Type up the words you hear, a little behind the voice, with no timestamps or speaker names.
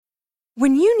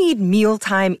When you need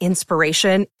mealtime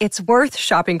inspiration, it's worth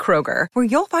shopping Kroger, where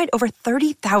you'll find over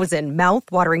 30,000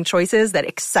 mouth-watering choices that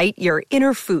excite your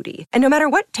inner foodie. And no matter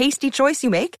what tasty choice you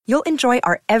make, you'll enjoy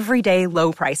our everyday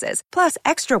low prices, plus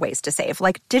extra ways to save,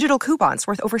 like digital coupons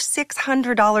worth over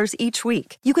 $600 each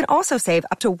week. You can also save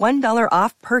up to $1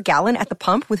 off per gallon at the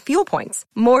pump with fuel points.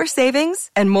 More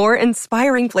savings and more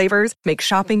inspiring flavors make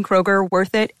shopping Kroger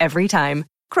worth it every time.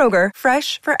 Kroger,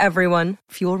 fresh for everyone.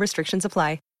 Fuel restrictions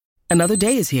apply. Another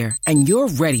day is here, and you're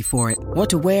ready for it. What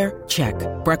to wear? Check.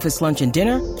 Breakfast, lunch, and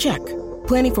dinner? Check.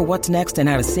 Planning for what's next and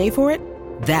how to save for it?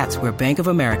 That's where Bank of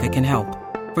America can help.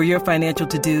 For your financial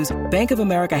to-dos, Bank of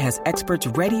America has experts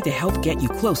ready to help get you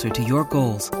closer to your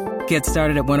goals. Get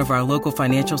started at one of our local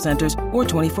financial centers or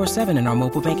 24/7 in our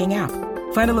mobile banking app.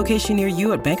 Find a location near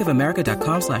you at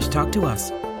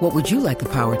bankofamerica.com/talktous. What would you like the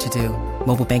power to do?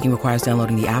 Mobile banking requires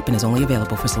downloading the app and is only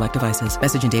available for select devices.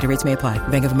 Message and data rates may apply.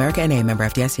 Bank of America N.A., member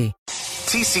FDIC.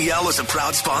 TCL is a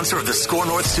proud sponsor of the Score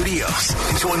North Studios.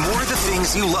 Enjoy more of the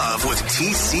things you love with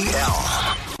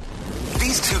TCL.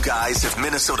 These two guys have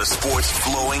Minnesota sports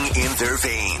flowing in their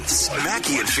veins.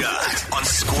 Mackey and Judd on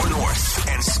Score North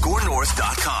and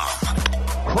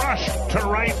ScoreNorth.com. Crushed to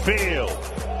right field.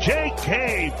 Jake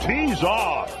Cave tees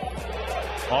off.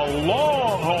 A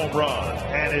long home run,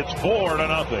 and it's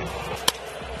 4-0.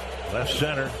 Left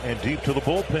center and deep to the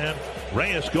bullpen.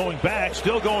 Reyes going back,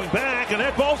 still going back, and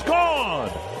that ball's gone.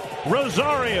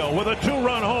 Rosario with a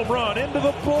 2-run home run into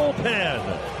the bullpen.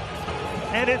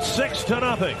 And it's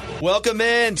 6-0. Welcome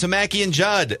in to Mackey and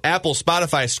Judd. Apple,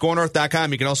 Spotify,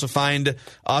 ScoreNorth.com. You can also find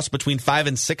us between 5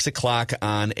 and 6 o'clock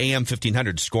on AM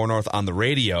 1500, Score North on the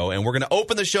radio. And we're going to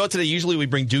open the show today. Usually we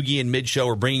bring Doogie in mid-show.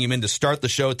 We're bringing him in to start the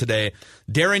show today.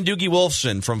 Darren Doogie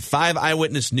Wolfson from 5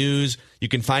 Eyewitness News. You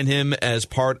can find him as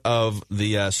part of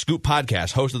the Scoop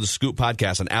Podcast, host of the Scoop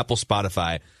Podcast on Apple,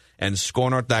 Spotify, and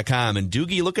ScoreNorth.com. And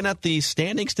Doogie, looking at the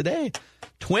standings today,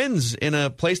 Twins in a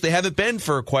place they haven't been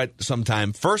for quite some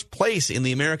time. First place in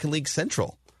the American League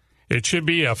Central. It should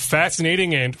be a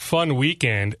fascinating and fun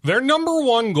weekend. Their number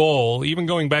one goal, even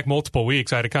going back multiple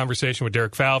weeks, I had a conversation with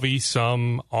Derek Falvey,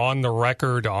 some on the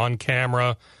record, on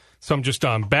camera, some just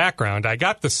on background. I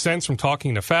got the sense from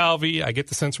talking to Falvey, I get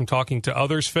the sense from talking to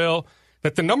others, Phil,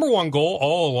 that the number one goal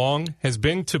all along has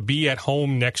been to be at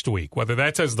home next week, whether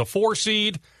that's as the 4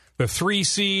 seed, the 3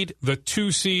 seed, the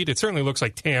 2 seed. It certainly looks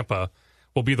like Tampa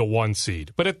will be the 1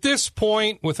 seed. But at this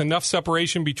point, with enough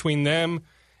separation between them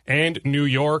and New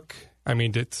York, I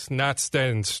mean, it's not set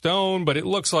in stone, but it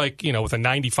looks like, with a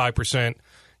 95%,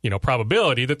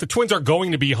 probability that the Twins are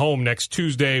going to be home next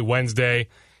Tuesday, Wednesday,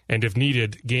 and if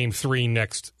needed, Game 3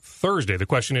 next Thursday. The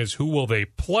question is, who will they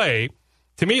play?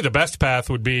 To me, the best path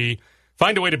would be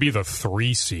find a way to be the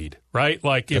 3 seed, right?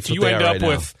 Like, That's if you end up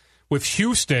with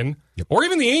Houston, or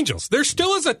even the Angels, there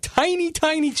still is a tiny,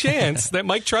 tiny chance that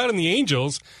Mike Trout and the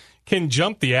Angels can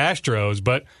jump the Astros.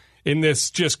 But in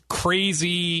this just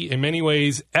crazy, in many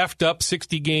ways, effed up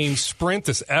 60-game sprint,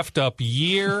 this effed up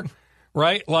year,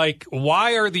 right? Like,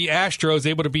 why are the Astros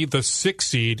able to be the 6th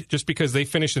seed just because they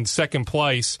finished in second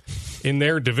place in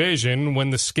their division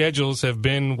when the schedules have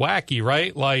been wacky,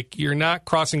 right? Like, you're not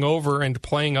crossing over and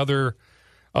playing other,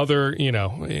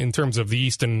 in terms of the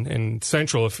East and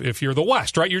Central, if you're the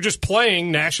West, right? You're just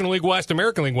playing National League West,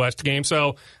 American League West game.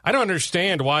 So I don't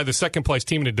understand why the second-place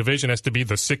team in the division has to be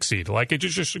the 6th seed. Like, it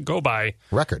just should go by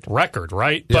record,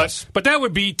 right? Yes. But that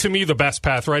would be, to me, the best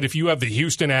path, right? If you have the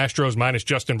Houston Astros minus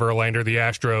Justin Verlander, the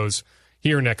Astros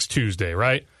here next Tuesday,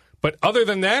 right? But other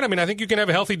than that, I mean, I think you can have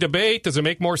a healthy debate. Does it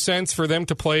make more sense for them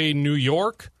to play New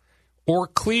York or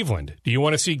Cleveland? Do you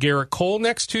want to see Garrett Cole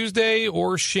next Tuesday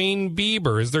or Shane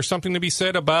Bieber? Is there something to be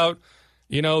said about,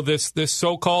 this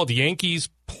so-called Yankees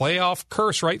playoff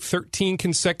curse, right? 13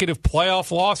 consecutive playoff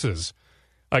losses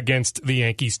against the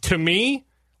Yankees. To me,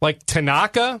 like,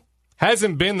 Tanaka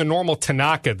hasn't been the normal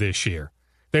Tanaka this year.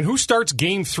 Then who starts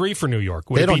Game 3 for New York?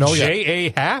 Would they don't it be know J.A.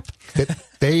 Happ?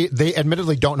 They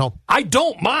admittedly don't know. I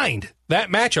don't mind that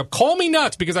matchup. Call me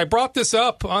nuts, because I brought this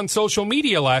up on social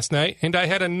media last night, and I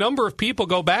had a number of people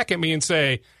go back at me and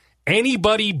say,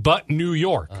 anybody but New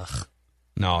York. Ugh.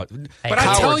 No. But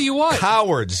I tell you what.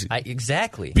 Cowards.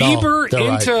 Exactly. Bieber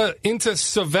right. into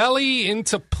Savelli,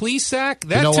 into Plesac,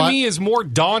 that to me is more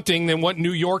daunting than what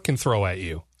New York can throw at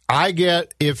you. I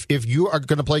get, if you are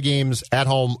going to play games at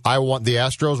home, I want the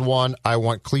Astros 1. I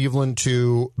want Cleveland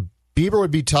 2. Bieber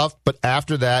would be tough, but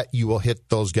after that, you will hit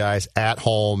those guys at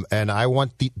home. And I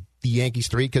want the Yankees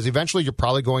 3, because eventually you're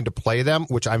probably going to play them,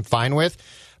 which I'm fine with.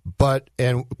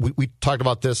 And we talked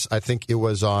about this, I think it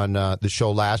was on the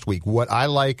show last week. What I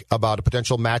like about a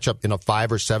potential matchup in a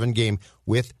 5 or 7 game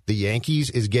with the Yankees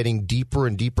is getting deeper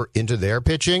and deeper into their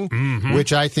pitching,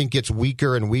 which I think gets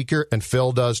weaker and weaker, and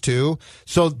Phil does too.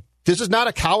 So this is not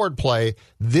a coward play.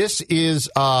 This is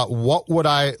what would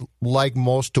I like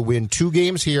most to win 2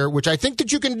 games here, which I think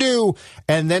that you can do,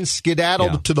 and then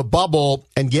skedaddle to the bubble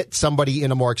and get somebody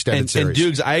in a more extended series. And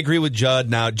Dukes, I agree with Judd.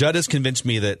 Now, Judd has convinced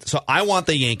me that. So I want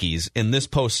the Yankees in this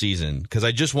postseason because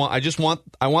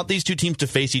I want these two teams to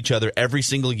face each other every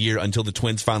single year until the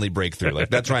Twins finally break through.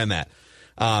 Like that's where I'm at.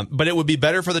 But it would be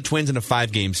better for the Twins in a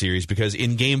 5-game series because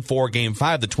in Game 4, Game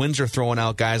 5, the Twins are throwing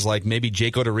out guys like maybe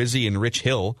Jake Odorizzi and Rich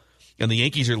Hill. And the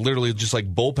Yankees are literally just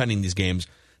like bullpenning these games.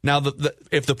 Now,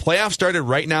 if the playoffs started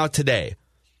right now today,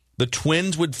 the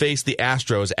Twins would face the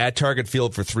Astros at Target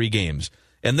Field for 3 games.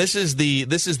 And this is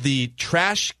the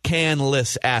trash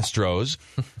can-less Astros.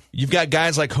 You've got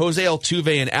guys like Jose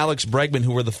Altuve and Alex Bregman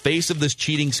who were the face of this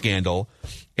cheating scandal.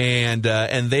 And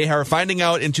they are finding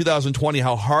out in 2020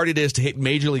 how hard it is to hit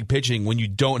Major League pitching when you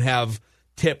don't have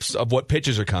tips of what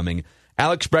pitches are coming.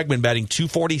 Alex Bregman batting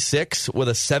 .246 with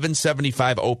a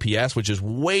 .775 OPS, which is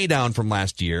way down from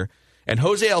last year. And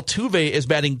Jose Altuve is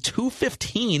batting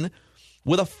 .215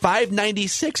 with a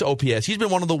 .596 OPS. He's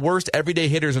been one of the worst everyday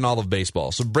hitters in all of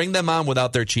baseball. So bring them on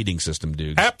without their cheating system,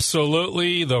 dude.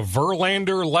 Absolutely. The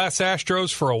Verlander-less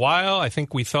Astros for a while. I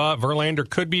think we thought Verlander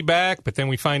could be back, but then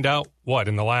we find out,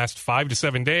 in the last 5 to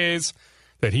 7 days,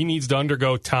 that he needs to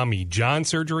undergo Tommy John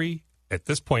surgery. At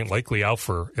this point, likely out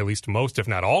for at least most, if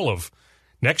not all of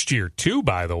next year, too,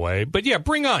 by the way. But, yeah,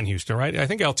 bring on Houston, right? I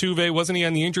think Altuve, wasn't he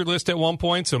on the injured list at one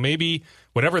point? So maybe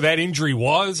whatever that injury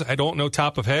was, I don't know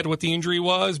top of head what the injury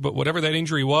was, but whatever that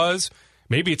injury was,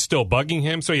 maybe it's still bugging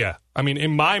him. So, yeah, I mean,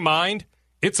 in my mind,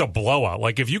 it's a blowout.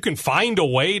 Like, if you can find a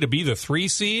way to be the 3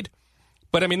 seed,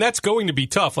 but, I mean, that's going to be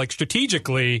tough. Like,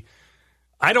 strategically,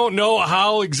 I don't know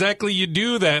how exactly you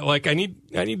do that. Like, I need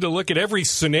to look at every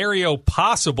scenario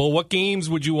possible. What games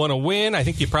would you want to win? I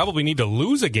think you probably need to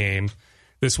lose a game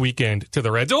this weekend to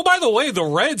the Reds. Oh, by the way, the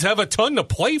Reds have a ton to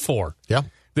play for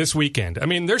this weekend. I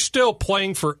mean, they're still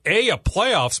playing for A, a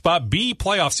playoff spot, B,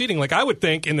 playoff seeding. Like, I would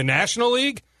think in the National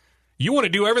League, you want to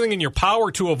do everything in your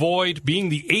power to avoid being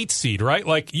the 8th seed, right?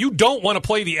 Like, you don't want to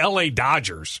play the LA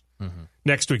Dodgers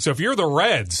next week. So if you're the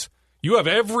Reds, you have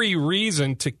every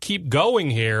reason to keep going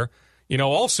here. You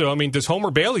know, also, I mean, does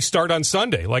Homer Bailey start on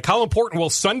Sunday? Like, how important will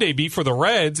Sunday be for the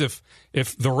Reds? If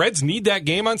the Reds need that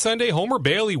game on Sunday, Homer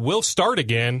Bailey will start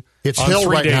again on Hill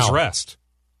 3 right days now.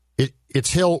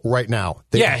 It's Hill right now.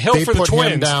 Hill for the Twins. They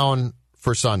put him down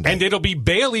for Sunday. And it'll be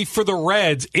Bailey for the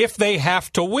Reds if they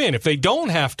have to win. If they don't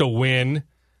have to win,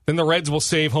 then the Reds will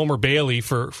save Homer Bailey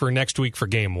for next week for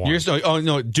Game 1.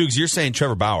 Dukes, you're saying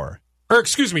Trevor Bauer. Or,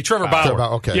 excuse me, Trevor Bauer.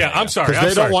 Okay. Yeah, I'm sorry.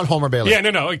 Because they don't want Homer Bailey. Yeah,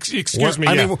 no. Excuse me.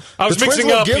 I mean, I was the Twins mixing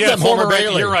will up. give them Homer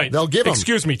Bailey. You're right. They'll give him.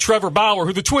 Excuse me, Trevor Bauer,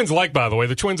 who the Twins like, by the way.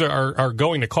 The Twins are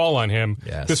going to call on him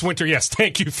this winter. Yes,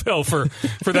 thank you, Phil, for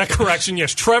that correction.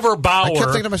 Yes, Trevor Bauer. I kept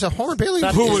thinking to myself, Homer Bailey?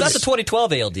 That's the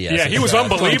 2012 ALDS. Yeah, he was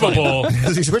unbelievable.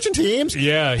 Is he switching teams?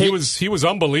 Yeah, he was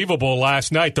unbelievable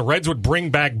last night. The Reds would bring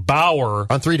back Bauer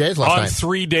on 3 days last night. On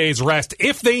 3 days rest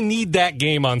if they need that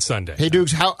game on Sunday. Hey,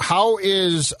 Dukes, how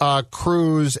is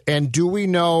Cruz, and do we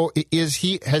know, has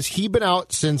he been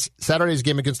out since Saturday's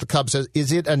game against the Cubs?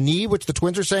 Is it a knee, which the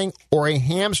Twins are saying, or a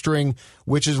hamstring,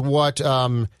 which is what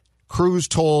Cruz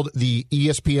told the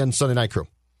ESPN Sunday Night crew?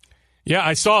 Yeah,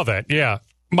 I saw that. Yeah.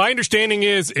 My understanding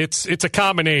is it's a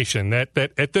combination that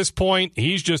at this point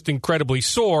he's just incredibly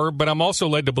sore, but I'm also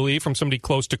led to believe from somebody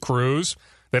close to Cruz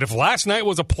that if last night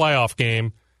was a playoff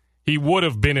game, he would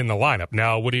have been in the lineup.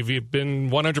 Now, would he have been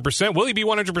 100%? Will he be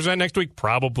 100% next week?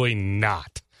 Probably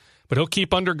not. But he'll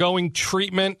keep undergoing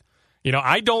treatment. You know,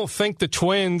 I don't think the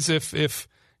Twins, if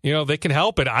you know, they can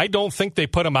help it, I don't think they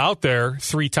put him out there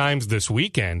 3 times this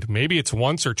weekend. Maybe it's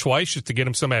once or twice just to get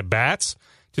him some at-bats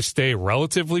to stay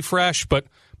relatively fresh. But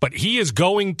he is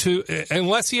going to,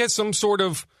 unless he has some sort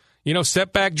of, you know,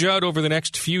 setback, Judd, over the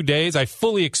next few days, I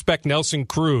fully expect Nelson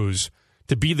Cruz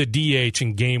to be the DH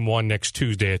in Game 1 next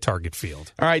Tuesday at Target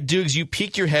Field. All right, Dukes, you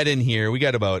peeked your head in here. We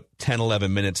got about 10,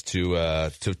 11 minutes to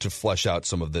flesh out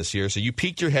some of this here. So you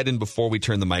peeked your head in before we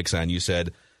turned the mics on. You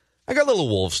said, I got a little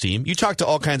Wolves team. You talk to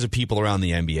all kinds of people around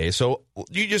the NBA. So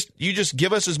you just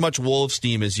give us as much Wolves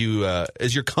team as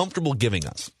you're comfortable giving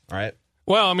us. All right?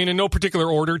 Well, I mean, in no particular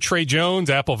order, Trey Jones,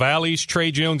 Apple Valley's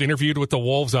Trey Jones interviewed with the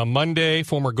Wolves on Monday.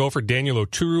 Former Gopher Daniel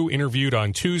Oturu interviewed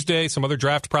on Tuesday. Some other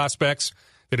draft prospects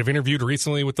that have interviewed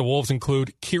recently with the Wolves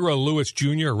include Kira Lewis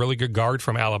Jr., a really good guard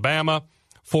from Alabama,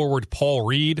 forward Paul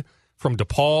Reed from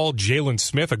DePaul, Jalen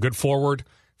Smith, a good forward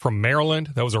from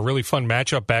Maryland. That was a really fun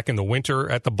matchup back in the winter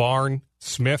at the barn.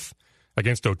 Smith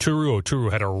against Oturu.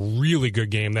 Oturu had a really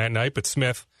good game that night, but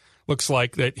Smith looks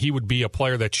like that he would be a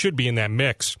player that should be in that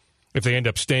mix if they end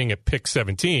up staying at pick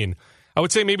 17. I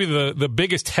would say maybe the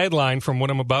biggest headline from what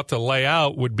I'm about to lay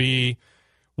out would be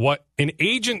what an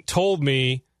agent told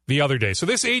me the other day. So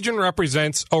this agent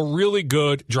represents a really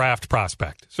good draft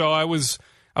prospect. So I was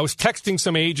texting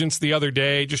some agents the other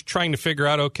day just trying to figure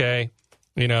out, okay,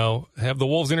 have the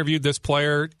Wolves interviewed this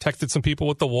player, texted some people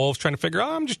with the Wolves, trying to figure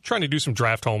out, I'm just trying to do some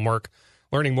draft homework,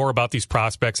 learning more about these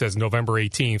prospects as November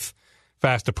 18th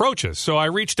fast approaches. So I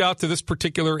reached out to this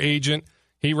particular agent.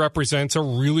 He represents a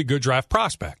really good draft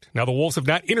prospect. Now, the Wolves have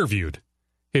not interviewed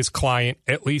his client,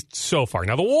 at least so far.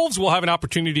 Now, the Wolves will have an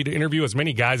opportunity to interview as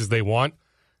many guys as they want.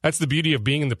 That's the beauty of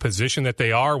being in the position that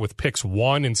they are with picks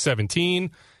 1 and 17.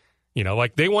 They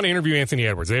want to interview Anthony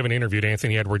Edwards. They haven't interviewed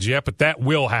Anthony Edwards yet, but that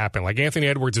will happen. Anthony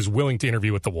Edwards is willing to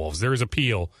interview with the Wolves. There is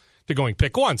appeal to going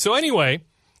pick 1. So anyway,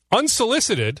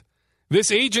 unsolicited,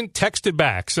 this agent texted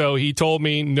back. So he told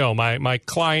me, no, my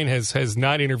client has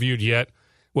not interviewed yet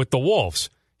with the Wolves.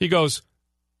 He goes,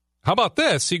 how about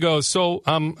this? He goes, so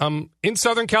I'm in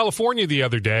Southern California the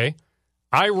other day.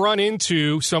 I run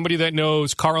into somebody that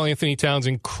knows Karl Anthony Towns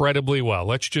incredibly well.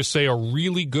 Let's just say a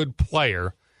really good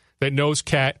player that knows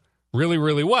Cat really,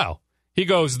 really well. He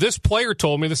goes, this player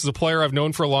told me, this is a player I've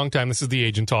known for a long time. This is the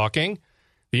agent talking.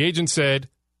 The agent said,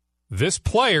 this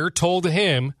player told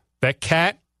him that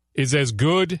Cat is as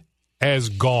good as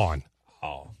gone.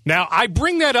 Now, I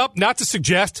bring that up not to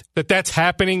suggest that that's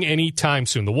happening anytime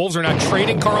soon. The Wolves are not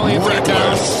trading Karl Anthony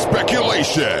Towns.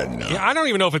 Speculation. Yeah, I don't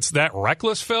even know if it's that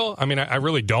reckless, Phil. I mean, I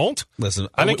really don't. Listen,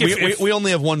 I think we only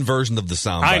have one version of the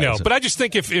sound. I know, but I just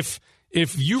think if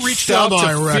you reached out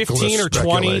to 15 or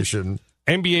 20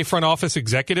 NBA front office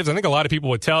executives, I think a lot of people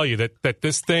would tell you that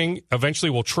this thing eventually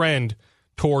will trend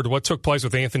toward what took place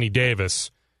with Anthony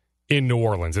Davis in New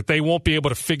Orleans, that they won't be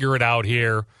able to figure it out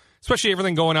here. Especially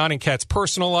everything going on in Cat's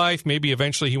personal life. Maybe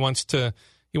eventually he wants to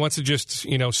just,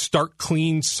 start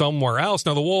clean somewhere else.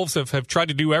 Now, the Wolves have tried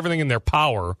to do everything in their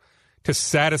power to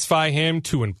satisfy him,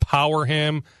 to empower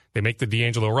him. They make the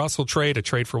D'Angelo Russell trade, a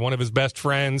trade for one of his best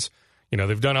friends.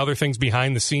 They've done other things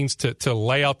behind the scenes to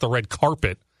lay out the red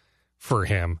carpet for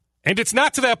him. And it's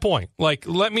not to that point.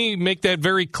 Let me make that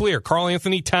very clear. Karl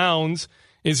Anthony Towns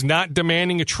is not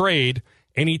demanding a trade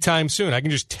anytime soon. I can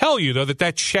just tell you, though,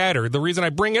 that chatter, the reason I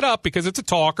bring it up, because it's a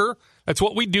talker. That's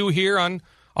what we do here on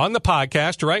the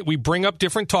podcast, right? We bring up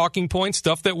different talking points,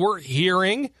 stuff that we're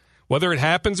hearing, whether it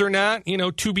happens or not,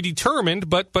 to be determined,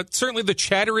 but certainly the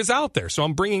chatter is out there. So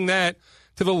I'm bringing that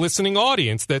to the listening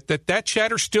audience, that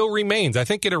chatter still remains. I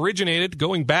think it originated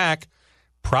going back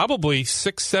probably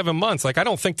 6-7 months. I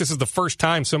don't think this is the first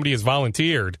time somebody has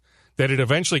volunteered that it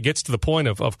eventually gets to the point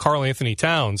of Karl Anthony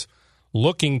Towns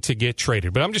looking to get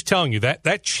traded. But I'm just telling you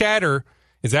that chatter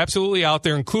is absolutely out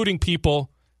there, including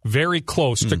people very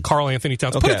close to Karl Anthony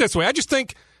Towns. Okay. Put it this way. I just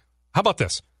think, how about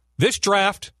this? This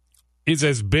draft is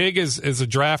as big as a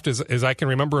draft as I can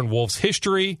remember in Wolves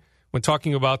history when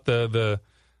talking about the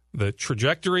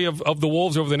trajectory of the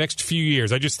Wolves over the next few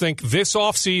years. I just think this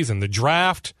offseason, the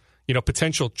draft,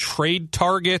 potential trade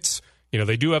targets,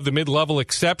 they do have the mid-level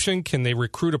exception. Can they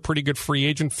recruit a pretty good free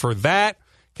agent for that?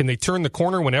 Can they turn the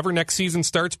corner whenever next season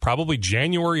starts, probably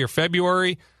January or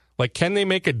February? Can they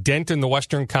make a dent in the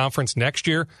Western Conference next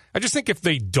year? I just think if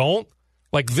they don't,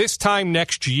 this time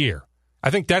next year, I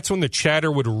think that's when the chatter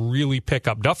would really pick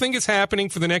up. Nothing is happening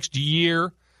for the next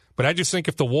year, but I just think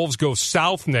if the Wolves go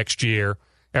south next year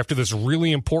after this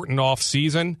really important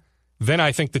offseason, then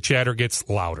I think the chatter gets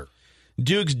louder.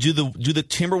 Dukes, do the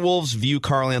Timberwolves view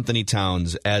Karl Anthony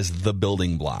Towns as the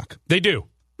building block? They do.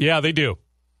 Yeah, they do.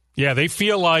 Yeah, they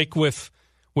feel like with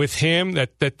him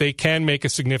that they can make a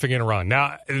significant run.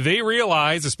 Now, they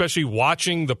realize, especially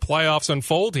watching the playoffs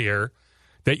unfold here,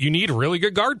 that you need really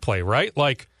good guard play, right?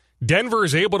 Denver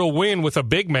is able to win with a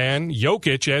big man,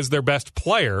 Jokic, as their best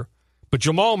player, but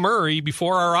Jamal Murray,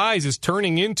 before our eyes, is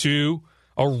turning into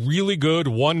a really good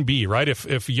 1B, right? If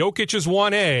Jokic is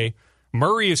 1A,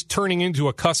 Murray is turning into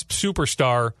a cusp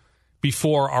superstar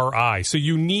before our eyes. So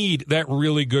you need that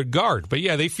really good guard. But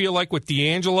yeah, they feel like with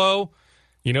D'Angelo,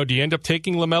 do you end up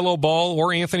taking LaMelo Ball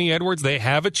or Anthony Edwards? They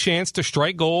have a chance to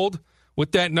strike gold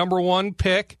with that number 1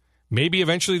 pick. Maybe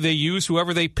eventually they use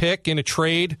whoever they pick in a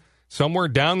trade somewhere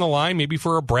down the line, maybe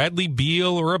for a Bradley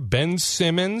Beal or a Ben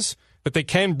Simmons. But they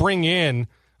can bring in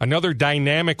another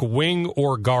dynamic wing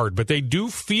or guard. But they do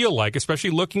feel like,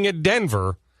 especially looking at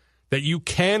Denver, that you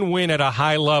can win at a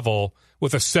high level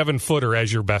with a 7-footer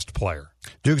as your best player.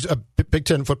 Dukes, a Big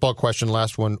Ten football question,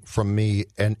 last one from me.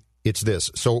 And it's this.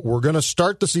 So we're going to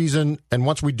start the season, and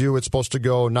once we do, it's supposed to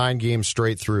go 9 games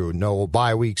straight through. No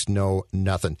bye weeks, no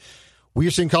nothing. We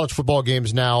are seeing college football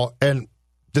games now, and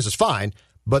this is fine,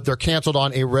 but they're canceled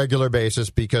on a regular basis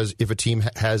because if a team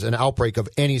has an outbreak of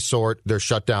any sort, they're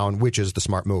shut down, which is the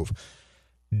smart move.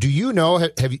 Do you know,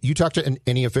 have you talked to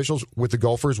any officials with the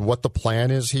Gophers, what the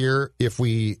plan is here if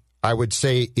we, I would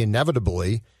say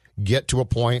inevitably, get to a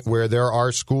point where there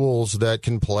are schools that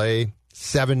can play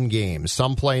 7 games?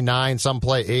 Some play 9, some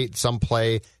play 8, some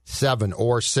play 7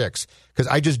 or 6. Because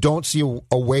I just don't see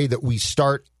a way that we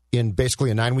start in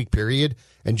basically a 9-week period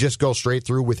and just go straight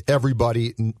through with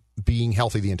everybody being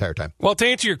healthy the entire time. Well, to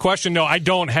answer your question, no, I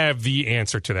don't have the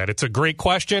answer to that. It's a great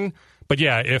question. But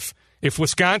yeah, if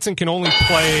Wisconsin can only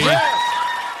play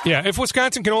if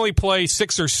Wisconsin can only play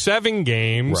 6 or 7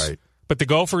 games, right, but the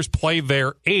Gophers play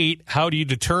their 8, how do you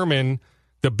determine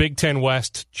the Big Ten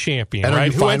West champion, and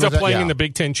right? Who ends up playing in the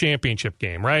Big Ten championship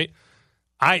game, right?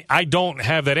 I don't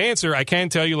have that answer. I can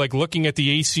tell you, like, looking at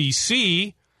the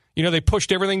ACC, you know, they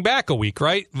pushed everything back a week,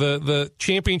 right? The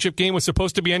championship game was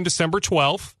supposed to be on December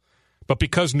 12th, but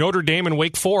because Notre Dame and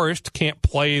Wake Forest can't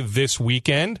play this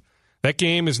weekend, that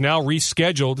game is now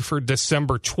rescheduled for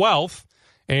December 12th,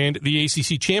 and the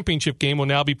ACC championship game will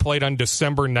now be played on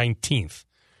December 19th.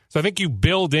 So I think you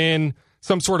build in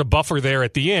some sort of buffer there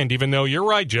at the end, even though you're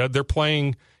right, Judd, they're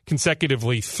playing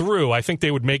consecutively through. I think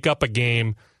they would make up a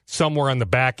game somewhere on the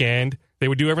back end. They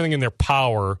would do everything in their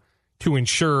power to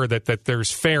ensure that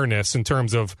there's fairness in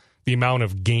terms of the amount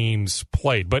of games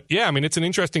played. But, yeah, I mean, it's an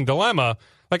interesting dilemma.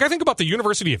 Like, I think about the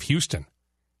University of Houston.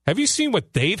 Have you seen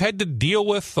what they've had to deal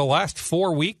with the last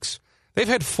 4 weeks? They've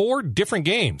had 4 different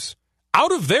games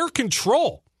out of their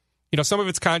control. You know, some of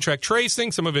it's contract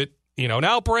tracing, some of it, you know, an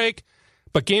outbreak,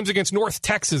 but games against North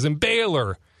Texas and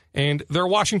Baylor and their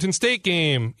Washington State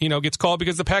game, you know, gets called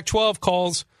because the Pac-12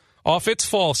 calls off its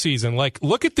fall season. Like,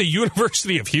 look at the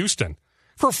University of Houston.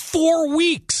 For 4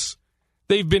 weeks,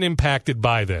 they've been impacted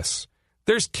by this.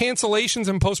 There's cancellations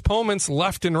and postponements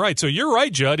left and right. So you're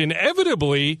right, Judd.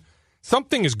 Inevitably,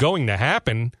 something is going to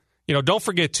happen. You know, don't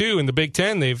forget, too, in the Big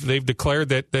Ten, they've declared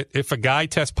that if a guy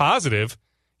tests positive,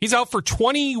 he's out for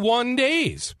 21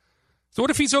 days. So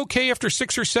what if he's okay after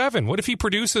 6 or 7? What if he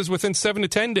produces within 7 to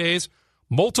 10 days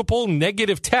multiple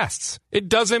negative tests? It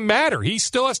doesn't matter. He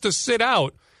still has to sit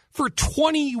out for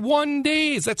 21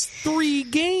 days. That's 3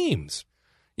 games.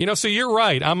 You know, so you're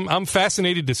right. I'm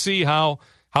fascinated to see how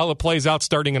it plays out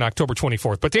starting on October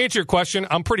 24th. But to answer your question,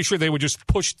 I'm pretty sure they would just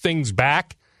push things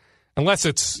back. Unless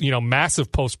it's, you know,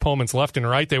 massive postponements left and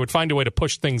right, they would find a way to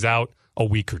push things out a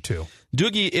week or 2.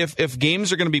 Doogie, if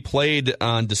games are going to be played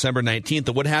on December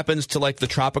 19th, what happens to, like, the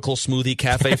Tropical Smoothie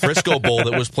Cafe Frisco Bowl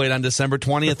that was played on December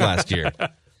 20th last year?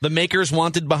 The Makers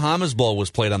Wanted Bahamas Bowl was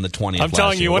played on the 20th I'm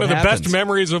telling you, one of the happens? best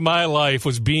memories of my life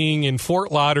was being in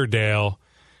Fort Lauderdale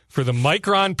for the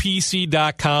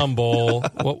MicronPC.com Bowl.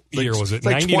 What year was it?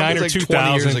 99 or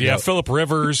 2000? Yeah, Philip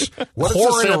Rivers,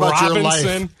 Corin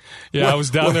Robinson. Yeah, I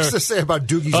was down there. What does this say about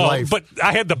Doogie's life? But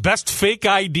I had the best fake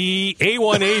ID,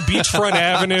 A1A Beachfront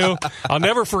Avenue. I'll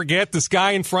never forget this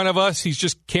guy in front of us. He's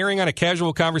just carrying on a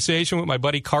casual conversation with my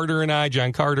buddy Carter and I,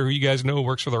 John Carter, who you guys know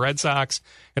works for the Red Sox.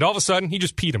 And all of a sudden, he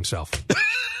just peed himself.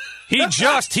 He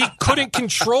couldn't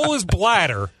control his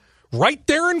bladder. Right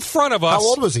there in front of us. How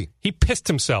old was he? He pissed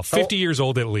himself. 50 years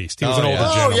old at least. He was an older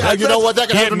Oh, gentleman. yeah. You know what? That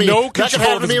could happen to me. That could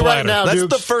happen to me right now, That's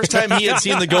Dukes. the first time he had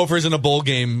seen the Gophers in a bowl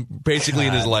game, basically,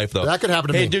 in his life, though. That could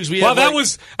happen to Hey, me. Dukes,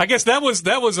 I guess that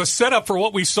was a setup for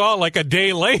what we saw like a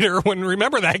day later when,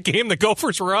 remember that game, the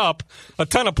Gophers were up a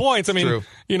ton of points. I mean, True.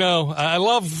 you know, I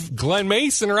love Glenn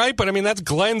Mason, right? But I mean, that's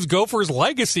Glenn's Gophers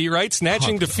legacy, right?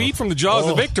 Snatching defeat from the jaws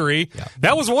of victory. Yeah.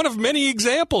 That was one of many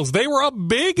examples. They were up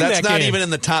big in that game. That's not even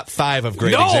in the top 5 of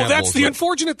great examples. No, that's the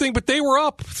unfortunate thing, but they were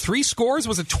up 3 scores.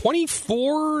 Was it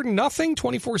 24-0,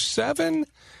 24-7?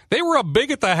 They were up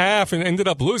big at the half and ended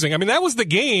up losing. I mean, that was the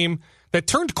game that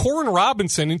turned Corin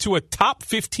Robinson into a top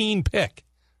 15 pick.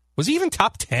 Was he even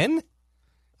top 10?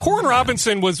 Corin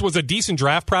Robinson was a decent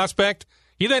draft prospect.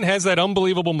 He then has that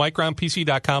unbelievable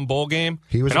MicronPC.com bowl game.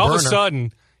 He was and all of a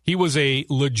sudden, he was a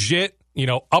legit, you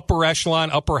know, upper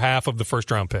echelon, upper half of the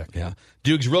first-round pick. Yeah.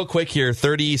 Dukes, real quick here,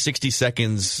 30, 60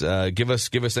 seconds. Give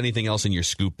us anything else in your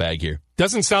scoop bag here.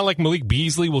 Doesn't sound like Malik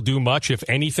Beasley will do much, if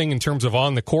anything, in terms of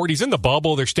on the court. He's in the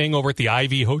bubble. They're staying over at the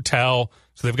Ivy Hotel.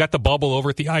 So they've got the bubble over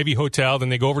at the Ivy Hotel. Then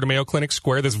they go over to Mayo Clinic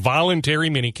Square, this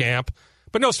voluntary minicamp.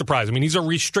 But no surprise. I mean, he's a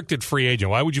restricted free agent.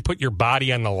 Why would you put your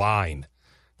body on the line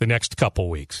the next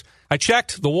couple weeks? I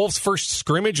checked. The Wolves' first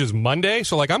scrimmage is Monday.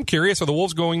 So, I'm curious, are the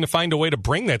Wolves going to find a way to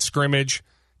bring that scrimmage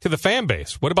to the fan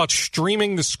base? What about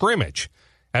streaming the scrimmage?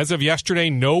 As of yesterday,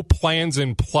 no plans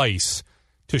in place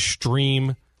to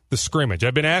stream the scrimmage.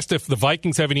 I've been asked if the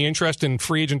Vikings have any interest in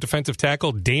free agent defensive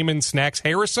tackle Damon Snacks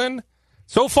Harrison.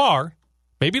 So far,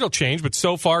 maybe it'll change, but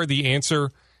so far the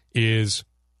answer is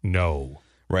no.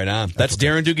 Right on. That's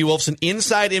Darren Doogie Wolfson.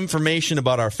 Inside information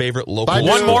about our favorite local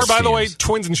One more, by teams. the way,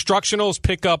 Twins Instructionals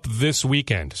pick up this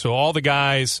weekend. So all the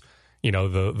guys,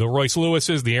 the Royce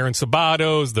Lewises, the Aaron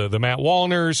Sabatos, the Matt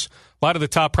Wallners, a lot of the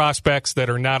top prospects that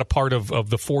are not a part of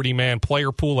the 40-man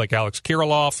player pool like Alex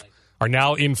Kirilloff are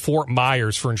now in Fort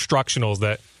Myers for instructionals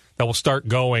that will start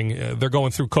going. They're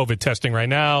going through COVID testing right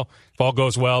now. If all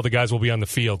goes well, the guys will be on the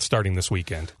field starting this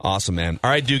weekend. Awesome, man. All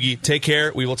right, Doogie, take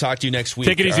care. We will talk to you next week.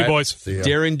 Take it easy, boys.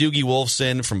 Darren Doogie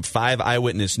Wolfson from 5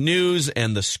 Eyewitness News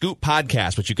and the Scoop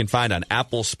Podcast, which you can find on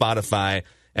Apple, Spotify,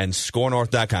 and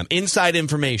ScoreNorth.com. Inside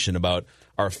information about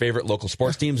our favorite local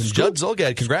sports teams. And Judd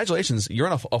Zulgad, congratulations. You're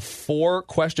on a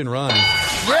 4-question run.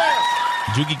 Yeah!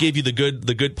 Doogie gave you the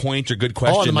good point or good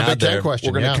question. My nod Big Ten there.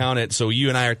 question, We're going to count it. So you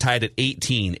and I are tied at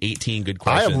 18 good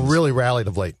questions. I have really rallied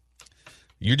of late.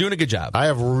 You're doing a good job. I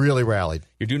have really rallied.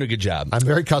 You're doing a good job. I'm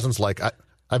very Cousins-like.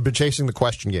 I've been chasing the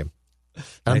question game. And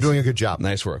I'm doing a good job.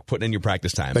 Nice work. Putting in your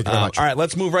practice time. Thank you very much. All right,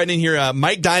 let's move right in here.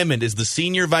 Mike Diamond is the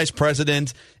Senior Vice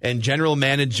President and General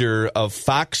Manager of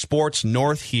Fox Sports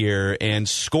North here. And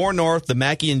Score North, the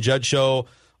Mackey and Judd Show,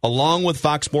 along with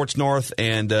Fox Sports North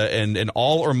and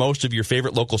all or most of your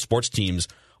favorite local sports teams,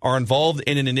 are involved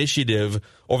in an initiative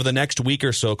over the next week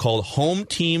or so called Home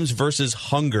Teams versus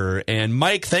Hunger. And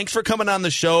Mike, thanks for coming on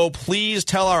the show. Please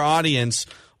tell our audience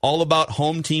all about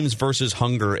Home Teams versus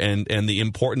Hunger and the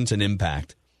importance and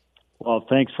impact. Well,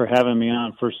 thanks for having me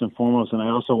on, first and foremost. And I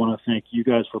also want to thank you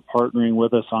guys for partnering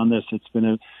with us on this.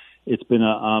 It's been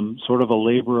a sort of a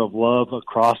labor of love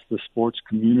across the sports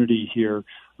community here,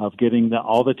 of getting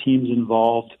all the teams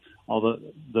involved, all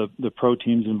the pro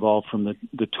teams involved, from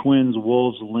the Twins,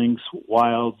 Wolves, Lynx,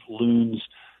 Wilds, Loons,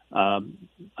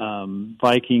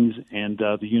 Vikings, and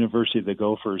the University of the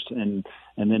Gophers, and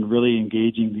then really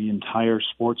engaging the entire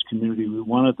sports community. We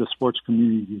wanted the sports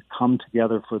community to come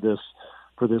together for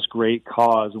this great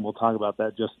cause, and we'll talk about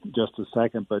that just a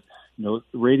second. But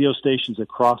radio stations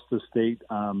across the state,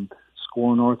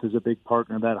 Score North is a big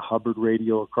partner of that. Hubbard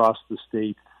Radio across the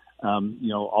state.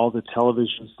 All the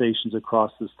television stations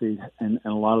across the state, and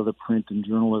a lot of the print and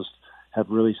journalists have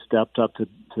really stepped up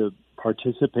to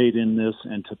participate in this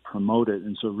and to promote it.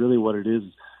 And so really what it is,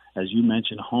 as you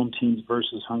mentioned, Home Teams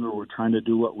versus Hunger, we're trying to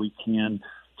do what we can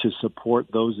to support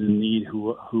those in need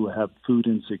who have food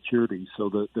insecurity. So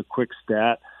the quick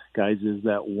stat, guys, is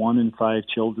that 1 in 5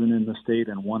 children in the state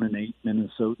and 1 in 8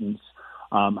 Minnesotans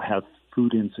have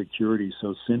food insecurity.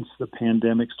 So since the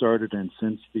pandemic started and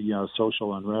since the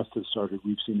social unrest has started,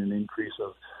 we've seen an increase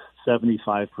of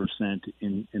 75%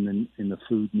 in the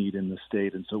food need in the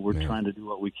state. And so we're trying to do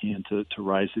what we can to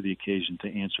rise to the occasion to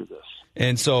answer this.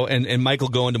 And so, and Mike will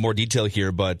go into more detail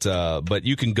here, but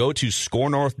you can go to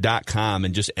scorenorth.com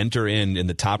and just enter in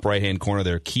the top right-hand corner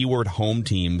there, keyword Home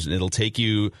Teams, and it'll take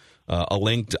you a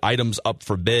link to items up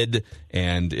for bid,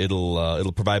 and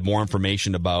it'll provide more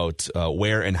information about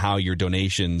where and how your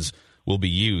donations will be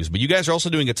used. But you guys are also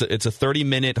doing it's a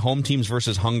 30-minute Home Teams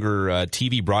versus Hunger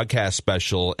TV broadcast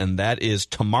special, and that is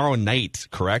tomorrow night,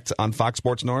 correct, on Fox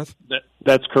Sports North?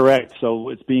 That's correct. So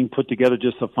it's being put together,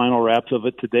 just the final wraps of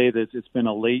it today. That it's been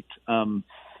a late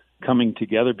coming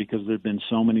together because there have been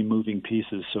so many moving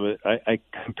pieces. So I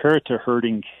compare it to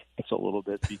herding cats a little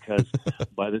bit, because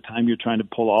by the time you're trying to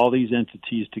pull all these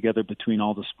entities together between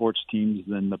all the sports teams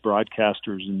and the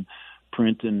broadcasters and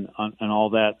print and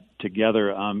all that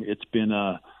together, it's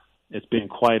been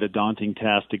quite a daunting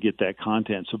task to get that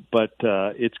content. So, but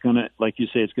it's gonna, like you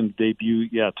say, it's gonna debut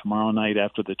tomorrow night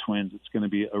after the Twins. It's gonna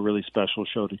be a really special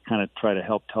show to kind of try to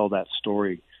help tell that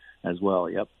story as well.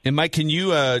 Yep. And Mike, can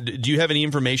you do you have any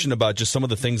information about just some of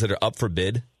the things that are up for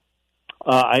bid?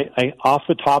 I off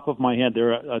the top of my head,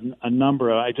 there are a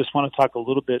number. I just want to talk a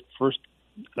little bit first.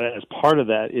 As part of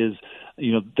that is,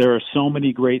 there are so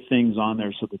many great things on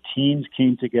there. So the teams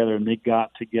came together and they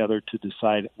got together to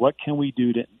decide what can we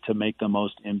do to make the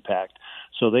most impact.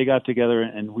 So they got together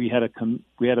and we had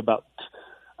about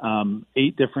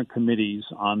 8 different committees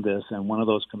on this, and one of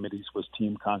those committees was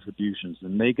team contributions.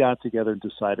 And they got together and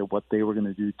decided what they were going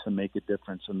to do to make a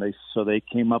difference. And they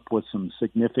came up with some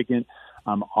significant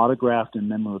autographed and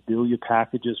memorabilia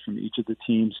packages from each of the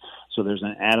teams. So there's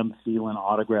an Adam Thielen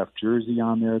autographed jersey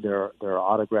on there. There are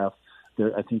autographed.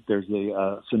 I think there's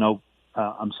a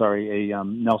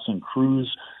Nelson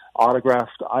Cruz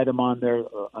autographed item on there.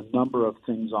 A number of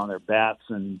things on there, bats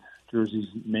and jerseys,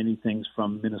 many things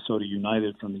from Minnesota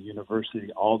United, from the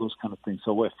university, all those kind of things.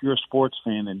 So if you're a sports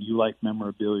fan and you like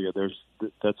memorabilia,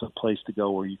 that's a place to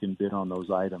go where you can bid on those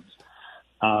items.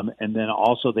 And then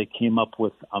also they came up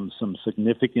with some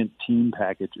significant team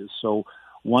packages. So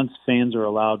once fans are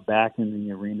allowed back in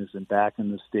the arenas and back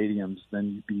in the stadiums,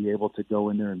 then you'd be able to go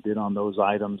in there and bid on those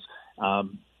items.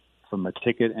 From a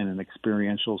ticket and an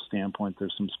experiential standpoint,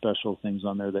 there's some special things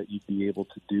on there that you'd be able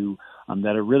to do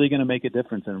that are really going to make a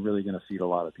difference and really going to feed a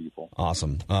lot of people.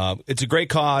 Awesome. It's a great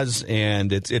cause,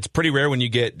 and it's pretty rare when you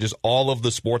get just all of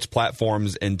the sports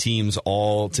platforms and teams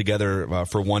all together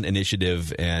for one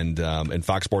initiative, and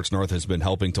Fox Sports North has been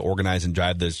helping to organize and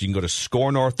drive this. You can go to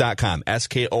scorenorth.com,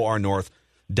 SKOR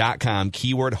North.com,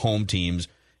 keyword home teams.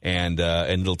 And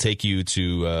it'll take you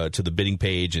to the bidding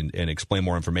page and explain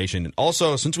more information. And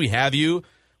also, since we have you,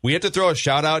 we have to throw a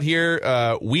shout out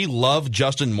here. We love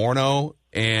Justin Morneau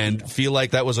and feel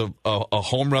like that was a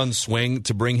home run swing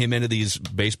to bring him into these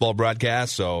baseball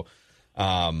broadcasts. So,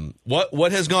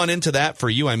 what has gone into that for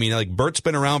you? I mean, like Bert's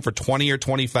been around for 20 or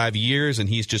 25 years, and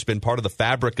he's just been part of the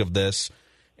fabric of this.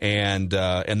 And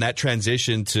that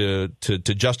transition to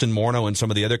Justin Morneau and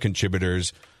some of the other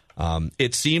contributors.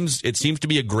 It seems to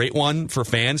be a great one for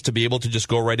fans to be able to just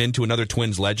go right into another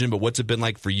Twins legend. But what's it been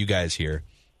like for you guys here?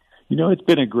 You know, it's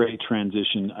been a great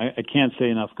transition. I can't say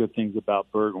enough good things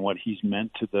about Bert and what he's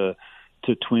meant to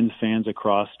Twins fans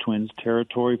across Twins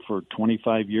territory for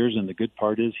 25 years. And the good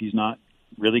part is he's not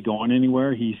really going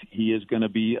anywhere. He is going to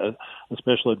be a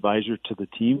special advisor to the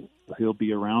team. He'll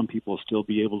be around. People will still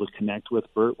be able to connect with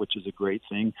Bert, which is a great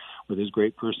thing with his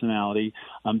great personality.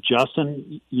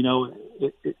 Justin, you know,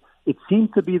 it seems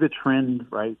to be the trend,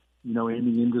 right? You know, in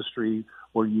the industry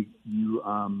where you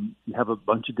have a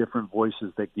bunch of different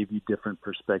voices that give you different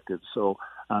perspectives. So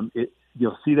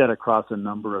you'll see that across a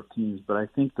number of teams. But I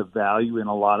think the value in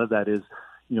a lot of that is,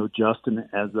 you know, Justin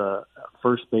as a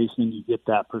first baseman, you get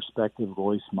that perspective.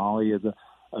 Roy Smalley as a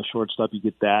shortstop, you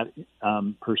get that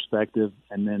perspective,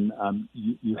 and then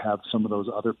you have some of those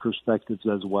other perspectives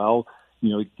as well.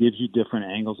 You know, it gives you different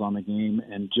angles on the game,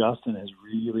 and Justin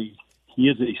he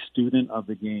is a student of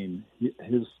the game.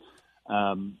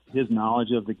 His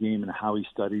knowledge of the game and how he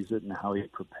studies it and how he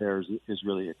prepares is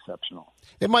really exceptional.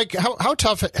 And Mike, how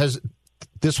tough has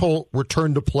this whole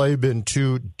return to play been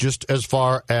too, just as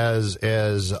far as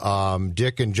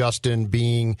Dick and Justin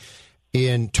being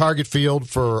in Target Field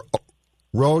for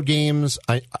road games?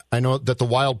 I know that the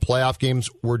Wild playoff games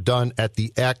were done at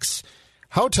the X.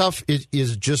 How tough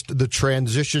is just the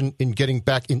transition in getting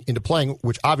back into playing,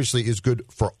 which obviously is good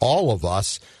for all of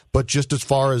us, but just as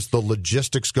far as the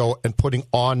logistics go and putting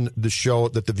on the show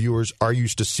that the viewers are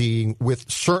used to seeing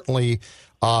with certainly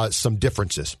some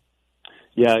differences?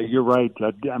 Yeah, you're right.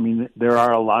 I mean, there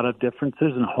are a lot of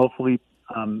differences, and hopefully,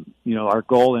 you know, our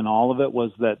goal in all of it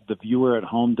was that the viewer at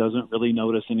home doesn't really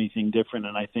notice anything different,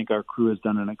 and I think our crew has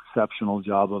done an exceptional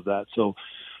job of that. So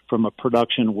from a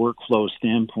production workflow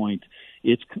standpoint,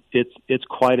 it's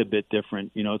quite a bit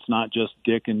different. You know, it's not just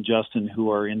Dick and Justin who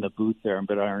are in the booth there,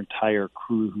 but our entire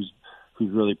crew who's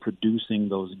really producing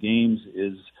those games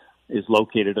is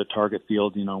located at Target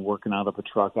Field, you know, working out of a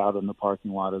truck out in the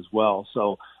parking lot as well.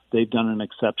 So they've done an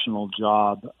exceptional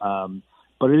job.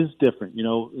 But it is different. You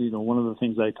know, one of the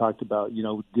things I talked about, you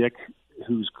know, Dick,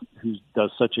 who does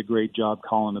such a great job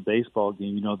calling a baseball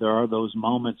game. You know, there are those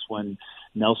moments when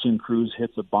Nelson Cruz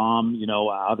hits a bomb, you know,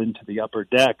 out into the upper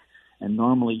deck, and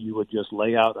normally you would just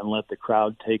lay out and let the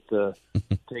crowd take the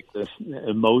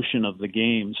emotion of the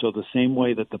game. So the same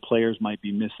way that the players might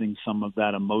be missing some of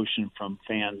that emotion from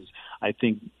fans, I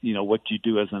think, you know, what you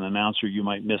do as an announcer, you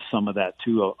might miss some of that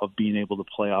too, of being able to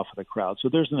play off of the crowd. So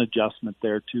there's an adjustment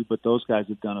there too, but those guys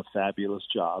have done a fabulous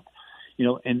job. You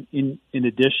know, and in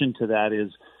addition to that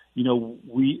is, you know,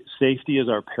 safety is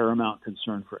our paramount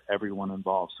concern for everyone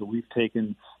involved. So we've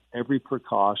taken every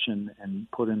precaution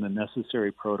and put in the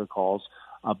necessary protocols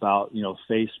about, you know,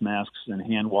 face masks and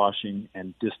hand washing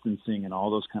and distancing and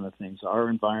all those kind of things. Our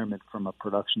environment from a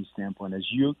production standpoint, as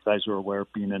you guys are aware,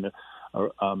 being in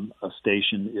a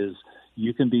station, is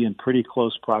you can be in pretty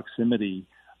close proximity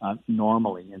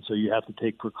normally, and so you have to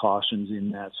take precautions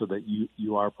in that so that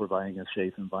you are providing a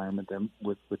safe environment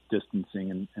with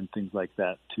distancing and things like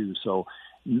that too. So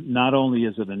not only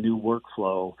is it a new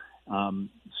workflow,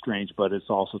 strange, but it's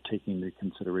also taking into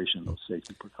consideration those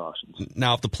safety precautions.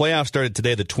 Now, if the playoffs started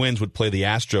today, the Twins would play the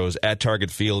Astros at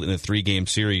Target Field in a 3-game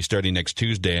series starting next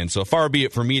Tuesday. And so far be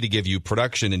it for me to give you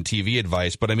production and TV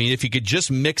advice, but I mean, if you could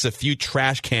just mix a few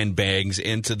trash can bags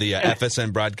into the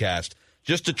FSN broadcast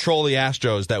just to troll the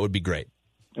Astros, that would be great.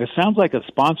 It sounds like a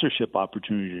sponsorship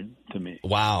opportunity to me.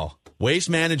 Wow. Waste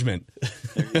management.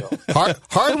 There you go.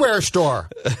 Hardware store.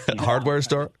 Hardware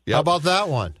store? Yep. How about that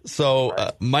one? So,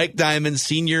 Mike Diamond,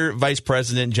 Senior Vice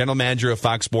President, General Manager of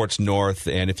Fox Sports North.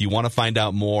 And if you want to find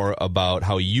out more about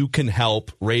how you can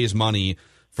help raise money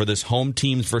for this Home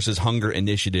Teams versus Hunger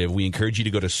initiative, we encourage you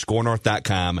to go to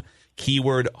scorenorth.com,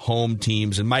 keyword home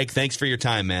teams. And Mike, thanks for your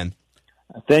time, man.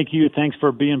 Thank you. Thanks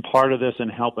for being part of this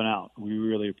and helping out. We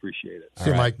really appreciate it. See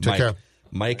you, Mike. Take care.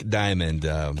 Mike Diamond.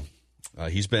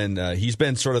 He's been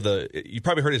sort of you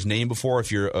probably heard his name before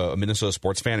if you're a Minnesota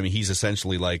sports fan. I mean, he's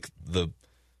essentially like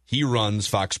he runs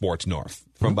Fox Sports North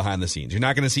from behind the scenes. You're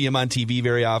not going to see him on TV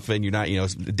very often. You're not,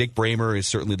 Dick Bramer is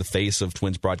certainly the face of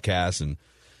Twins broadcasts, and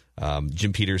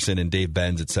Jim Peterson and Dave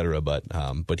Benz, et cetera.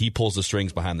 But he pulls the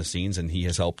strings behind the scenes, and he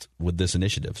has helped with this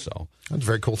initiative. So that's a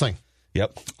very cool thing.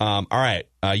 Yep. All right.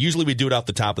 Usually we do it off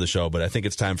the top of the show, but I think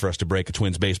it's time for us to break a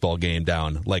Twins baseball game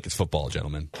down like it's football,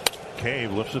 gentlemen.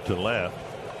 Cave lifts it to left.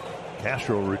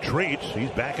 Castro retreats. He's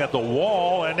back at the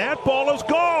wall, and that ball is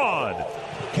gone.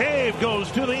 Cave goes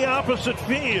to the opposite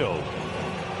field.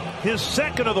 His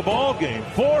second of the ball game,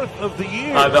 fourth of the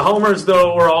year. The homers,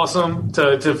 though, were awesome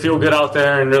to feel good out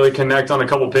there and really connect on a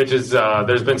couple pitches.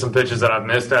 There's been some pitches that I've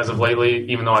missed as of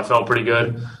lately, even though I felt pretty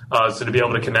good. So to be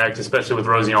able to connect, especially with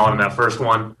Rosie on in that first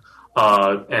one,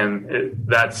 and then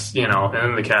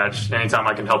the catch. Anytime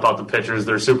I can help out the pitchers,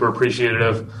 they're super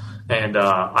appreciative. And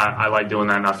I like doing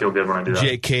that, and I feel good when I do that.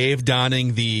 Jake Cave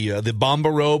donning the Bomba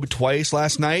robe twice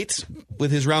last night with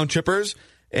his round trippers.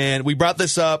 And we brought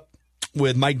this up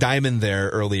with Mike Diamond there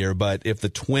earlier, but if the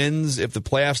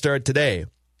playoffs start today,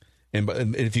 and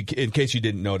if you, in case you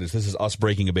didn't notice, this is us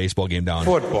breaking a baseball game down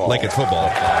like it's football.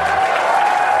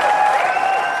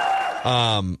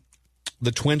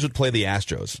 The Twins would play the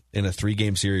Astros in a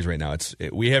 3-game series right now.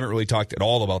 We haven't really talked at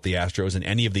all about the Astros in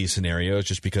any of these scenarios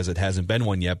just because it hasn't been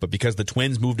one yet, but because the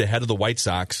Twins moved ahead of the White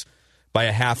Sox by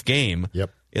a half game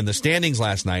in the standings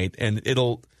last night, and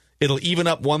it'll even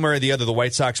up one way or the other. The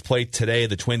White Sox play today.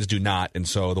 The Twins do not. And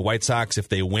so the White Sox, if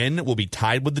they win, will be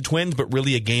tied with the Twins, but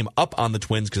really a game up on the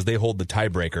Twins because they hold the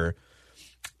tiebreaker.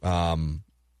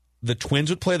 The Twins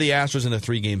would play the Astros in a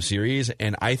 3-game series,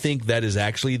 and I think that is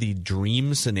actually the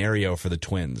dream scenario for the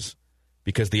Twins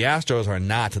because the Astros are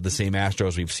not the same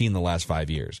Astros we've seen the last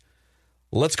 5 years.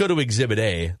 Let's go to Exhibit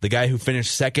A, the guy who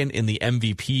finished second in the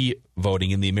MVP voting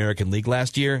in the American League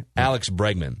last year, Alex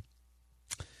Bregman.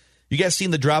 You guys seen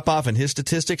the drop-off in his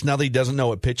statistics now that he doesn't know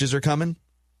what pitches are coming?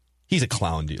 He's a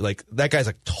clown, dude. Like, that guy's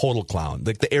a total clown.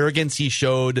 Like, the arrogance he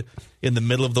showed in the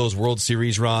middle of those World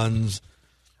Series runs.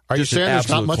 Are you saying there's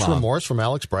not much clown. remorse from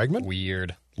Alex Bregman?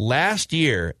 Weird. Last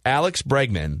year, Alex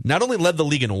Bregman not only led the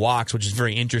league in walks, which is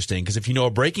very interesting, because if you know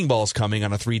a breaking ball is coming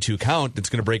on a 3-2 count, it's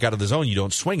going to break out of the zone. You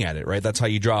don't swing at it, right? That's how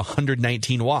you draw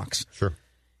 119 walks. Sure.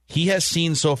 He has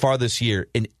seen so far this year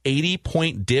an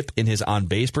 80-point dip in his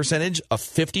on-base percentage, a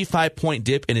 55-point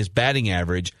dip in his batting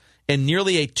average, and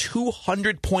nearly a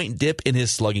 200-point dip in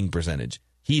his slugging percentage.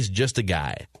 He's just a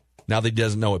guy. Now that he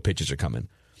doesn't know what pitches are coming.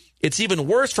 It's even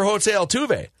worse for Jose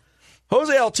Altuve.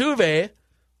 Jose Altuve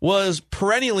was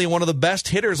perennially one of the best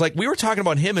hitters. Like, we were talking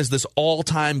about him as this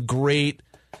all-time great.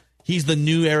 He's the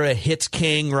new era hits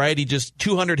king, right? He just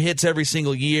 200 hits every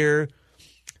single year.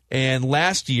 And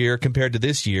last year, compared to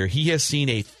this year, he has seen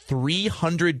a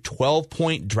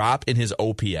 312-point drop in his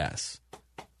OPS.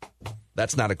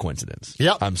 That's not a coincidence.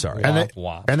 Yep. I'm sorry.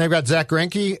 And they've got Zach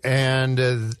Greinke, and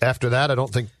after that, I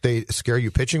don't think they scare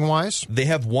you pitching-wise. They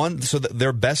have one, so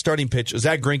their best starting pitcher,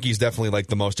 Zach Greinke is definitely like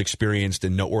the most experienced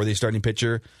and noteworthy starting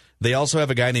pitcher. They also have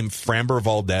a guy named Framber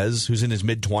Valdez, who's in his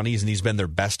mid-20s, and he's been their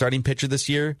best starting pitcher this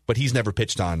year, but he's never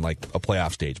pitched on like a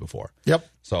playoff stage before. Yep.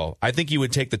 So I think you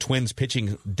would take the Twins'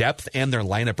 pitching depth and their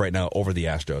lineup right now over the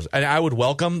Astros. And I would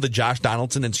welcome the Josh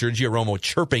Donaldson and Sergio Romo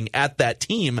chirping at that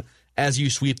team as you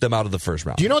sweep them out of the first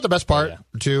round. Do you know what the best part,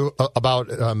 too, about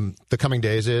the coming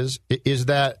days is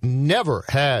that never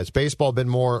has baseball been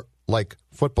more like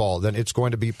football than it's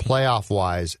going to be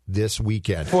playoff-wise this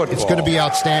weekend. Football. It's going to be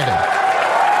outstanding.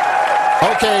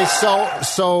 Okay,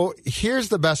 so here's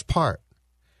the best part.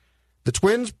 The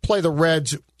Twins play the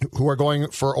Reds, who are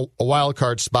going for a wild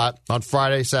card spot on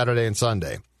Friday, Saturday, and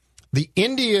Sunday. The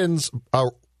Indians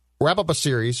wrap up a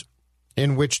series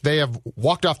in which they have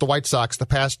walked off the White Sox the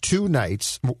past 2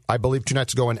 nights. I believe 2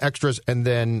 nights ago in extras, and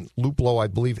then Luplow, I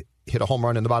believe, hit a home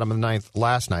run in the bottom of the 9th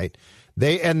last night.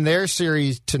 They end their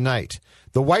series tonight.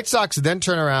 The White Sox then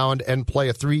turn around and play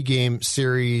a 3-game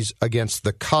series against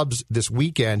the Cubs this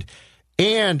weekend.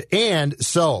 And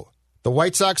so the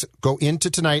White Sox go into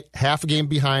tonight half a game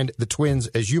behind the Twins,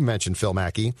 as you mentioned, Phil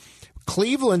Mackey.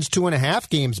 Cleveland's 2.5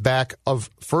 games back of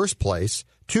first place,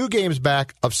 2 games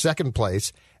back of second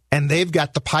place, and they've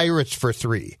got the Pirates for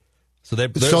 3. So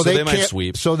they might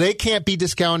sweep. So they can't be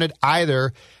discounted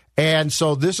either. And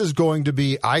so this is going to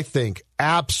be, I think,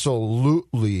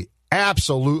 absolutely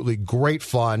great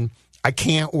fun. I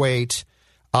can't wait.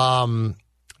 And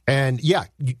yeah,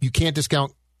 you can't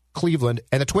discount Cleveland.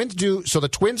 And the Twins do. So the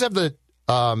Twins have the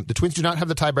Twins do not have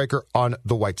the tiebreaker on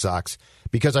the White Sox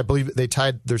because I believe they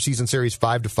tied their season series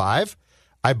 5-5.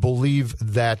 I believe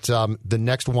that the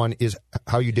next one is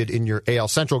how you did in your AL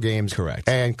Central games. Correct.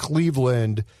 And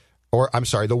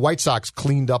the White Sox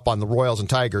cleaned up on the Royals and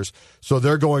Tigers, so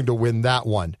they're going to win that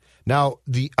one. Now,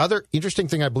 the other interesting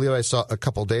thing I believe I saw a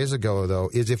couple days ago, though,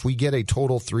 is if we get a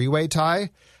total 3-way tie,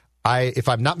 if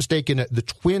I'm not mistaken, the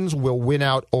Twins will win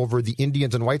out over the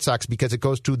Indians and White Sox because it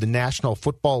goes to the National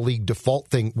Football League default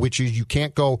thing, which is you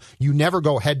never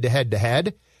go head to head to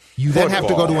head. You then have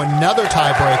to go to another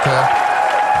tiebreaker,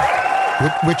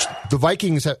 which the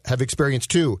Vikings have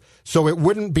experienced too. So it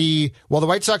wouldn't be, well, the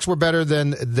White Sox were better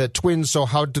than the Twins, so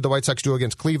how did the White Sox do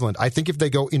against Cleveland? I think if they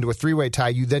go into a 3-way tie,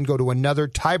 you then go to another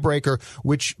tiebreaker,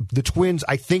 which the Twins,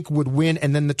 I think, would win,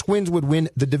 and then the Twins would win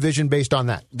the division based on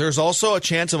that. There's also a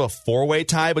chance of a 4-way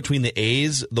tie between the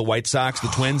A's, the White Sox, the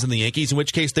Twins, and the Yankees, in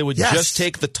which case they would just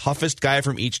take the toughest guy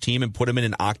from each team and put him in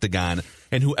an octagon,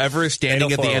 and whoever is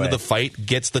standing at the end of the fight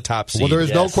gets the top seed. Well, there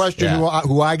is no question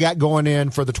who I got going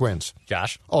in for the Twins.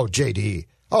 Josh. Oh, JD.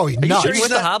 Oh, he's Are you nuts. sure he's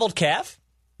with the hobbled calf?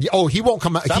 Oh, he won't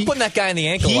come out. So I'm putting that guy in the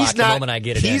ankle lock the moment I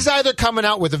get it He's either coming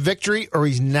out with a victory or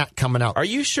he's not coming out. Are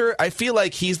you sure? I feel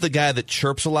like he's the guy that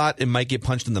chirps a lot and might get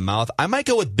punched in the mouth. I might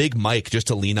go with Big Mike just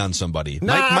to lean on somebody.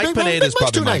 Mike Pineda is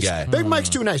probably my guy. Big Mike's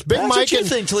too nice. Big That's Mike what you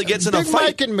think till he gets in a fight.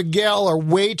 Mike and Miguel are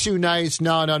way too nice.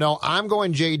 No. I'm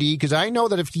going JD because I know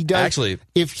that if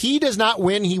he does not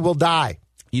win, he will die.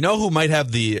 You know who might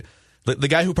have the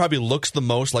guy who probably looks the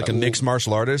most like a mixed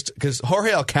martial artist? Because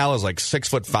Jorge Alcala is like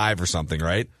 6'5" or something,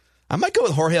 right? I might go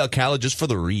with Jorge Alcala just for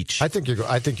the reach. I think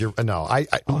you're. No,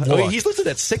 he's listed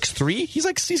at 6'3".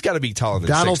 He's got to be taller than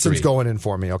 6'3". Donaldson's going in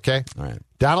for me. Okay, all right.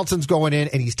 Donaldson's going in,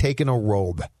 and he's taking a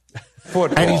robe,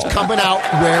 and he's coming out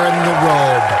wearing the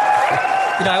robe.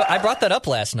 You know, I brought that up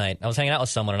last night. I was hanging out with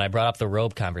someone, and I brought up the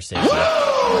robe conversation,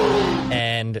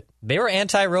 and they were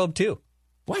anti-robe too.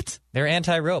 What? They're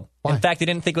anti-robe. Why? In fact, they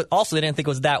didn't think it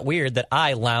was that weird that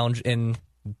I lounge in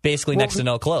basically next to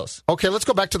no clothes. Okay, let's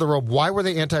go back to the robe. Why were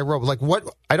they anti-robe? Like what?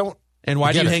 I don't. And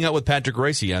why do you hang out with Patrick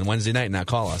Royce on Wednesday night and not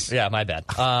call us? Yeah, my bad.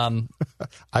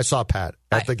 I saw Pat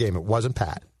at the game. It wasn't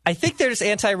Pat. I think they're just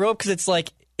anti-robe because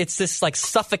it's this like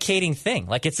suffocating thing.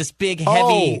 Like it's this big,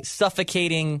 heavy,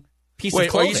 suffocating piece of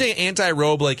clothing. Are you saying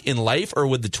anti-robe like in life or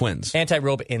with the Twins?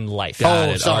 Anti-robe in life.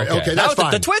 Sorry. Okay, that's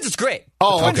fine. The Twins is great.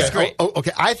 Okay. Is great. Okay.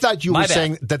 I thought you were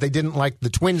saying that they didn't like the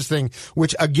Twins thing,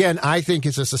 which again I think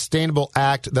is a sustainable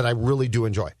act that I really do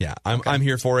enjoy. Yeah, I'm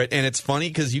here for it, and it's funny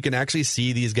because you can actually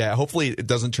see these guys. Hopefully, it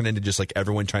doesn't turn into just like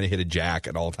everyone trying to hit a jack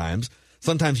at all times.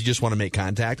 Sometimes you just want to make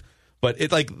contact. But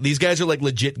these guys are like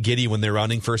legit giddy when they're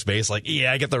rounding first base. Like,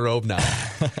 yeah, I get the robe now.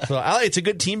 So it's a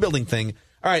good team building thing.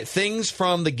 All right, things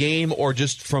from the game or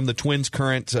just from the Twins'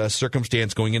 current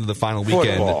circumstance going into the final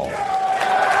weekend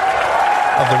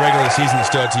of the regular season that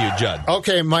stood out to you, Judd.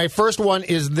 Okay, my first one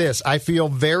is this. I feel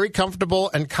very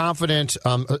comfortable and confident,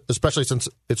 especially since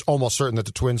it's almost certain that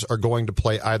the Twins are going to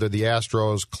play either the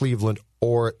Astros, Cleveland,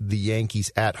 or the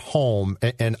Yankees at home,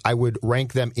 and I would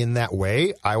rank them in that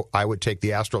way. I would take the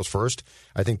Astros first.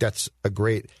 I think that's a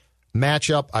great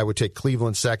matchup. I would take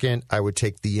Cleveland second. I would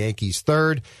take the Yankees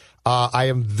third. I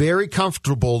am very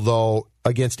comfortable, though,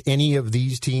 against any of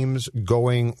these teams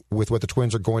going with what the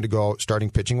Twins are going to go starting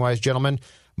pitching-wise, gentlemen.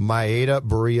 Maeda,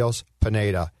 Barrios,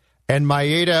 Pineda. And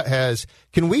Maeda has...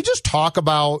 Can we just talk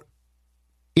about...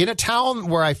 In a town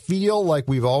where I feel like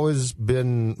we've always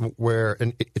been where...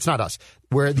 And it's not us.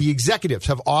 Where the executives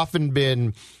have often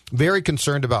been very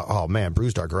concerned about, oh, man,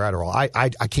 Brusdar, Gratterall,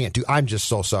 I can't do... I'm just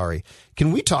so sorry.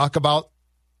 Can we talk about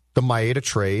the Maeda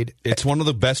trade? It's one of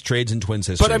the best trades in Twins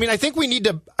history. But I mean, I think we need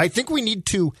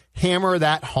to hammer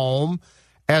that home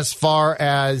as far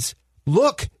as,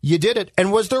 look, you did it.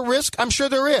 And was there risk? I'm sure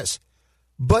there is.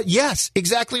 But yes,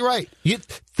 exactly right.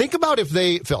 Think about if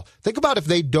they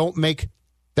don't make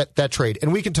that trade.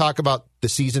 And we can talk about the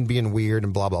season being weird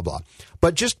and blah, blah, blah.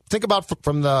 But just think about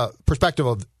from the perspective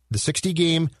of the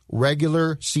 60-game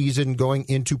regular season going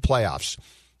into playoffs.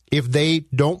 If they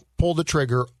don't pull the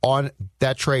trigger on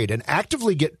that trade and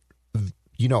actively get,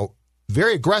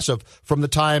 very aggressive from the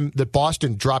time that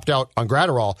Boston dropped out on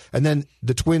Gratterall and then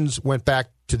the Twins went back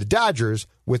to the Dodgers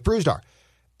with Brusdar.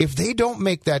 If they don't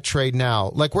make that trade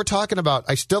now, like we're talking about,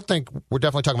 I still think we're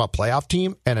definitely talking about playoff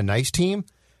team and a nice team,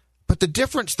 But the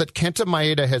difference that Kenta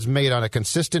Maeda has made on a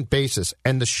consistent basis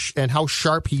and and how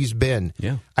sharp he's been,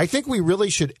 I think we really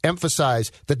should emphasize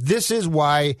that this is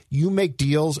why you make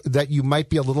deals that you might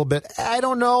be a little bit, I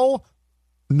don't know.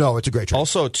 No, it's a great trade.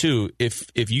 Also, too,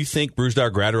 if you think Brusdar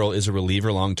Graterol is a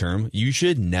reliever long term, you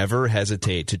should never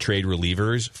hesitate to trade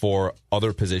relievers for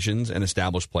other positions and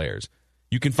established players.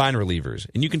 You can find relievers,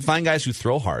 and you can find guys who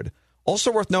throw hard.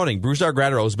 Also worth noting, Brusdar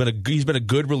Graterol he's been a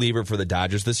good reliever for the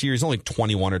Dodgers this year. He's only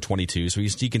 21 or 22, so he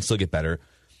can still get better.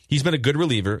 He's been a good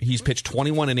reliever. He's pitched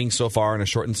 21 innings so far in a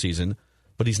shortened season,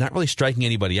 but he's not really striking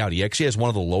anybody out. He actually has one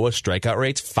of the lowest strikeout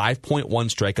rates, 5.1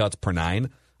 strikeouts per 9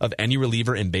 of any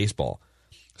reliever in baseball.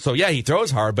 So, yeah, he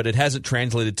throws hard, but it hasn't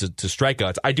translated to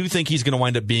strikeouts. I do think he's going to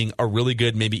wind up being a really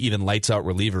good, maybe even lights-out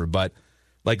reliever. But,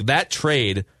 like, that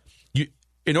trade,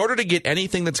 in order to get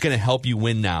anything that's going to help you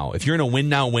win now, if you're in a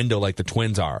win-now window like the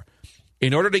Twins are,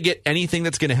 in order to get anything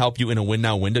that's going to help you in a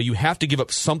win-now window, you have to give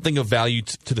up something of value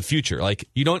to the future. Like,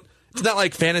 it's not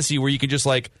like fantasy where you can just,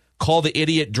 like, call the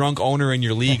idiot drunk owner in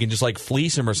your league and just, like,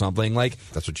 fleece him or something. Like,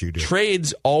 that's what you do.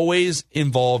 Trades always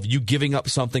involve you giving up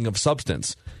something of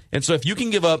substance. And so if you can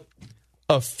give up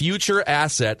a future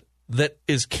asset that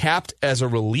is capped as a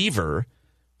reliever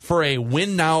for a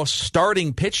win-now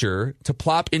starting pitcher to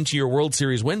plop into your World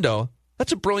Series window,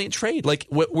 that's a brilliant trade. Like,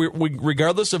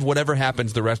 regardless of whatever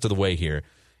happens the rest of the way here,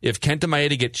 if Kenta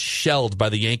Maeda gets shelled by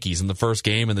the Yankees in the first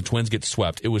game and the Twins get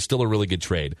swept, it was still a really good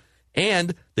trade.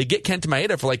 And they get Kenta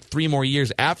Maeda for like 3 more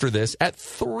years after this at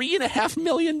 $3.5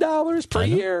 million per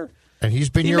year. And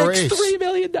he's been your ace. $3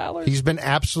 million. He's been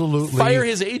absolutely... Fire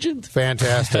his agent.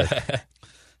 Fantastic.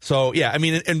 So, yeah, I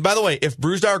mean, and by the way, if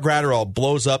Brusdar Graterol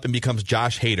blows up and becomes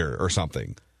Josh Hader or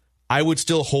something, I would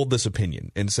still hold this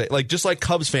opinion and say, like, just like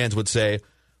Cubs fans would say,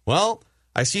 well,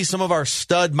 I see some of our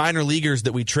stud minor leaguers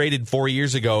that we traded 4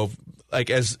 years ago, like,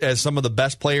 as some of the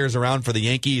best players around for the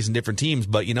Yankees and different teams,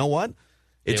 but you know what?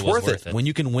 It's worth it when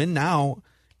you can win now.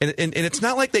 And it's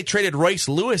not like they traded Royce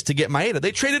Lewis to get Maeda.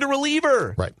 They traded a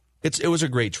reliever. Right. It was a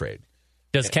great trade.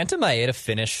 Does Kenta Maeda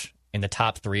finish in the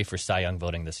top 3 for Cy Young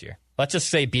voting this year? Let's just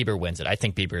say Bieber wins it. I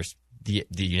think Bieber's the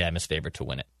unanimous favorite to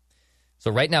win it.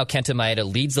 So right now, Kenta Maeda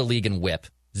leads the league in whip,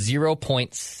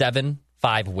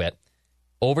 0.75 whip,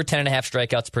 over 10.5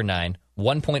 strikeouts per 9,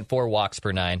 1.4 walks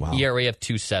per 9, wow. ERA of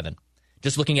 2.7.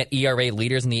 Just looking at ERA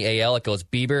leaders in the AL, it goes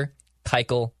Bieber,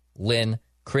 Keuchel, Lynn,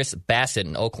 Chris Bassett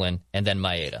in Oakland, and then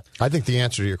Maeda. I think the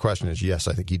answer to your question is yes,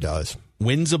 I think he does.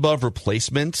 Wins above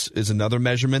replacement is another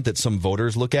measurement that some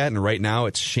voters look at, and right now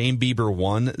it's Shane Bieber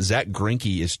 1, Zach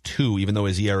Greinke is 2, even though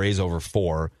his ERA is over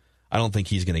 4. I don't think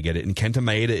he's going to get it. And Kenta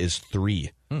Maeda is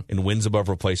 3 in wins above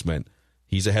replacement.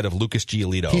 He's ahead of Lucas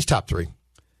Giolito. He's top 3.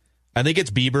 I think it's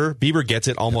Bieber. Bieber gets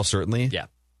it almost certainly. Yeah.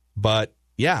 But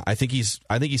yeah, I think he's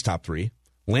top 3.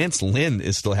 Lance Lynn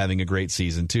is still having a great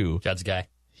season too. Judd's guy.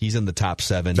 He's in the top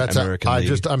 7 American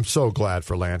League. I'm so glad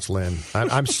for Lance Lynn.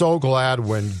 I'm so glad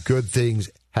when good things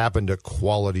happen to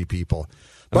quality people.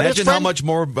 But imagine how much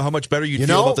better you'd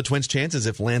feel about the Twins' chances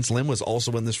if Lance Lynn was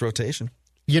also in this rotation.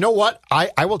 You know what?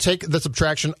 I will take the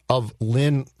subtraction of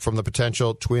Lynn from the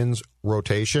potential Twins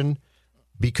rotation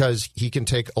because he can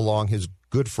take along his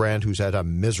good friend who's had a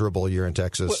miserable year in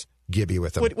Texas, Gibby,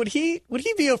 with him. Would he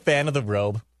be a fan of the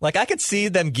robe? Like, I could see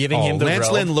them giving him the Lance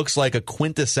robe. Lynn looks like a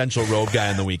quintessential robe guy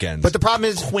on the weekends. But the problem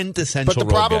is quintessential. But the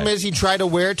problem is he tried to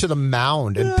wear it to the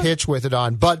mound and pitch with it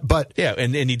on. But yeah,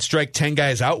 and he'd strike 10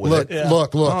 guys out with it.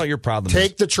 Look. Oh, your problem.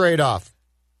 Take the trade off.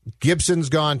 Gibson's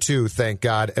gone too, thank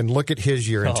God. And look at his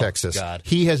year in Texas. God.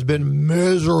 He has been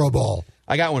miserable.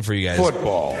 I got one for you guys.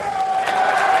 Football.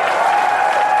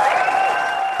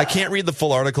 I can't read the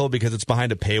full article because it's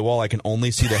behind a paywall. I can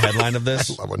only see the headline of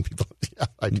this. I love when people... Yeah,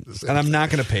 I do the same and I'm not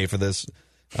going to pay for this.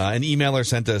 An emailer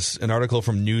sent us an article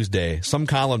from Newsday, some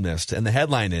columnist, and the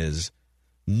headline is,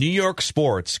 New York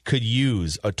sports could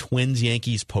use a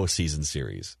Twins-Yankees postseason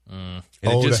series. And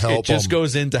it just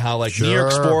goes into how, like, New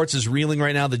York sports is reeling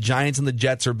right now. The Giants and the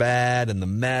Jets are bad, and the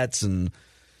Mets, and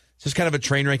it's just kind of a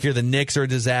train wreck here. The Knicks are a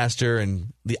disaster,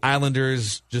 and the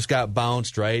Islanders just got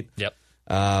bounced, right? Yep.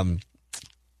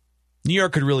 New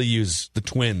York could really use the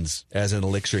Twins as an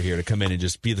elixir here to come in and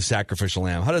just be the sacrificial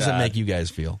lamb. How does that make you guys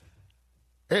feel?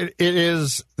 It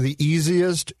is the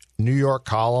easiest New York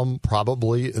column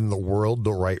probably in the world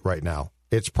to write right now.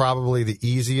 It's probably the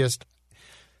easiest.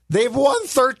 They've won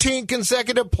 13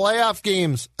 consecutive playoff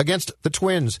games against the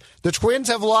Twins. The Twins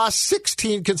have lost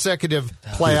 16 consecutive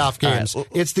playoff games. Right.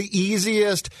 It's the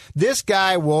easiest. This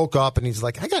guy woke up and he's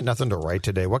like, I got nothing to write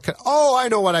today. I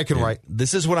know what I can write.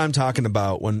 This is what I'm talking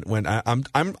about when I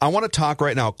want to talk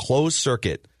right now, closed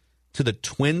circuit, to the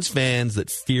Twins fans that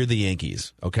fear the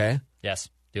Yankees, okay? Yes,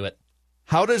 do it.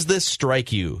 How does this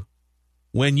strike you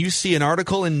when you see an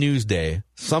article in Newsday,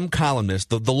 some columnist,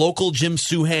 the local Jim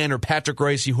Souhan or Patrick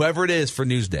Royce, whoever it is for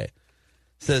Newsday,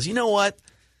 says, you know what?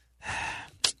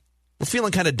 We're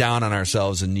feeling kind of down on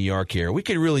ourselves in New York here. We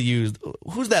could really use,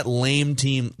 who's that lame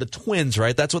team? The Twins,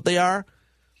 right? That's what they are?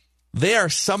 They are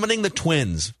summoning the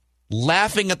Twins,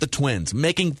 laughing at the Twins,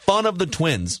 making fun of the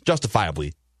Twins,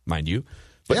 justifiably, mind you.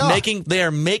 But they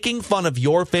are making fun of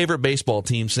your favorite baseball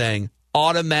team, saying,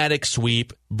 automatic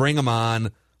sweep, bring them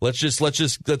on. Let's just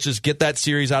get that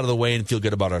series out of the way and feel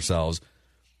good about ourselves.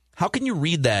 How can you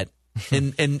read that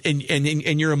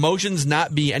and your emotions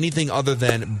not be anything other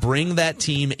than bring that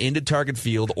team into Target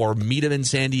Field or meet them in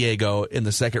San Diego in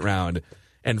the second round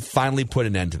and finally put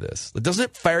an end to this? Doesn't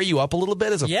it fire you up a little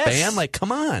bit as a fan? Like,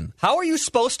 come on. How are you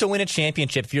supposed to win a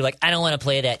championship if you're like, I don't want to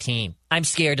play that team. I'm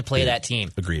scared to play that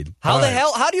team. Agreed. How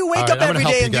do you wake up every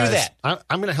day and do that? I'm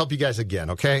going to help you guys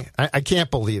again, okay? I can't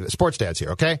believe it. Sports Dad's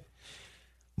here, okay?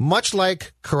 Much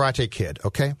like Karate Kid,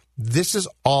 okay? This is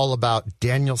all about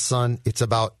Danielson. It's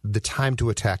about the time to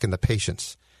attack and the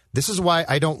patience. This is why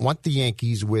I don't want the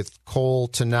Yankees with Cole,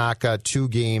 Tanaka, 2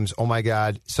 games. Oh, my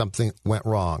God, something went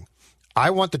wrong.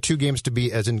 I want the 2 games to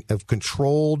be as in a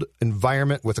controlled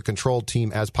environment with a controlled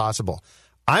team as possible.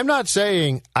 I'm not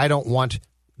saying I don't want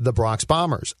the Bronx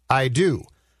Bombers. I do.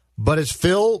 But as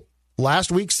Phil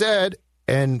last week said,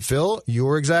 and Phil, you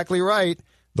were exactly right,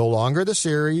 the longer the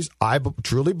series, I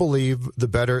truly believe the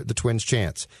better the Twins'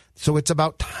 chance. So it's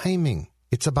about timing.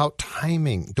 It's about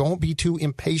timing. Don't be too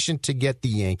impatient to get the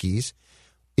Yankees.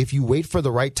 If you wait for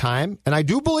the right time, and I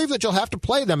do believe that you'll have to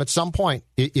play them at some point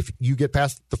if you get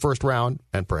past the first round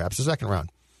and perhaps the second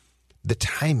round. The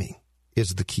timing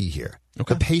is the key here.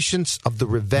 Okay. The patience of the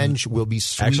revenge will be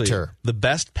sweeter. Actually, the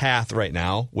best path right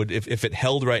now would, if it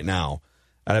held right now,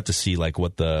 I'd have to see like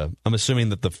what I'm assuming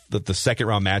that the second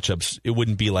round matchups, it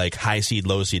wouldn't be like high seed,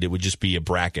 low seed. It would just be a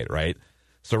bracket, right?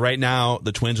 So right now,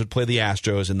 the Twins would play the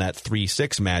Astros in that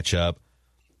 3-6 matchup.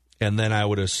 And then I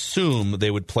would assume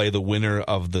they would play the winner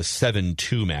of the 7-2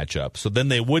 matchup. So then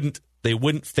they wouldn't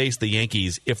face the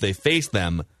Yankees if they faced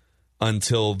them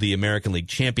until the American League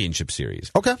Championship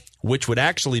Series. Okay. Which would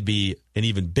actually be an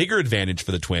even bigger advantage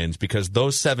for the Twins because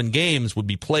those 7 games would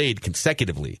be played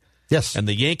consecutively. Yes. And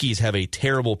the Yankees have a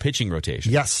terrible pitching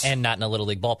rotation. Yes. And not in a Little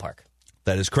League ballpark.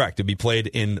 That is correct. It'd be played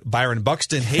in Byron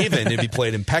Buxton Haven. It'd be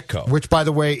played in Petco. Which, by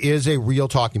the way, is a real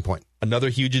talking point. Another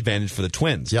huge advantage for the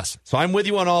Twins. Yes. So I'm with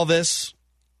you on all this.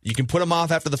 You can put them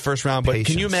off after the first round, but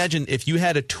Can you imagine if you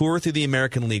had a tour through the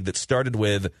American League that started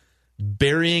with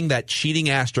burying that cheating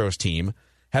Astros team,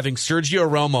 having Sergio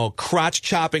Romo crotch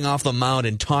chopping off the mound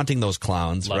and taunting those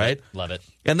clowns, right? Love it.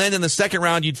 And then in the second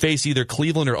round, you'd face either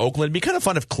Cleveland or Oakland. It'd be kind of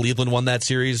fun if Cleveland won that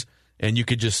series and you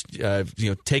could just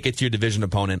take it to your division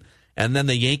opponent. And then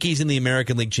the Yankees in the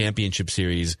American League Championship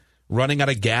Series running out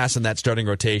of gas in that starting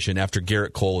rotation after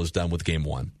Garrett Cole is done with Game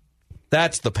 1.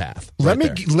 That's the path. Let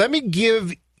me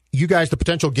give you guys the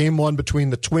potential Game 1 between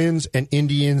the Twins and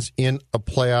Indians in a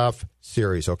playoff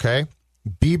series, okay?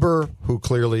 Bieber, who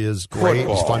clearly is great,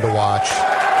 is fun to watch.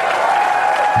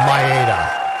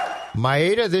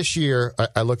 Maeda this year,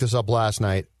 I looked this up last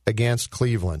night, against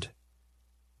Cleveland.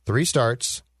 3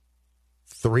 starts,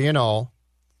 3-0.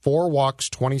 4 walks,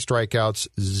 20 strikeouts,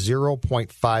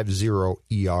 0.50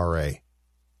 ERA.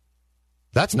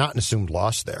 That's not an assumed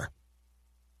loss there.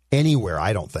 Anywhere,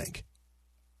 I don't think.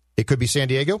 It could be San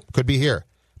Diego, could be here.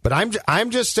 But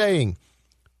I'm just saying,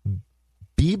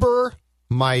 Bieber,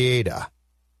 Maeda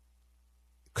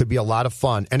could be a lot of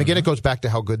fun. And again, it goes back to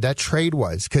how good that trade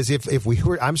was. Because if we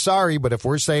were, I'm sorry, but if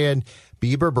we're saying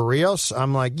Bieber, Barrios,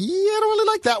 I'm like, yeah, I don't really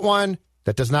like that one.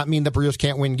 That does not mean that Barrios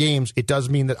can't win games. It does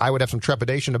mean that I would have some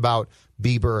trepidation about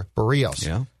Bieber, Barrios.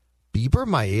 Yeah. Bieber,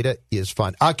 Maeda is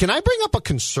fun. Can I bring up a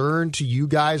concern to you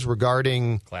guys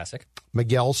regarding Classic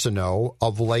Miguel Sano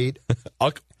of late?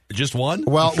 Just one?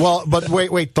 Well, but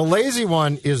wait. The lazy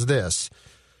one is this.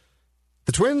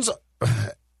 The Twins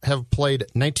have played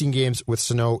 19 games with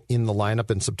Sano in the lineup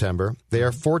in September. They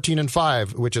are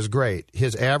 14-5, which is great.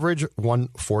 His average,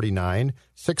 149,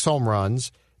 6 home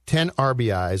runs, 10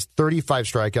 RBIs, 35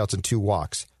 strikeouts, and 2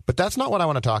 walks. But that's not what I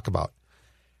want to talk about.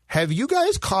 Have you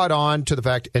guys caught on to the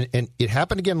fact, and it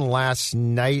happened again last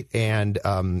night, and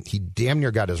he damn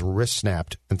near got his wrist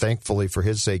snapped, and thankfully for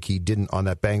his sake, he didn't on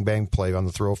that bang-bang play on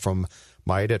the throw from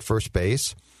Maeda at first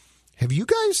base. Have you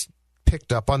guys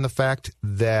picked up on the fact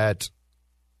that,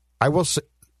 I will say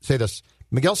this,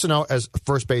 Miguel Sano as a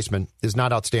first baseman is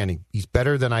not outstanding. He's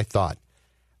better than I thought.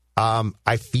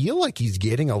 I feel like he's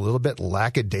getting a little bit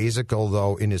lackadaisical,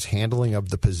 though, in his handling of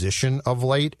the position of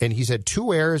late. And he's had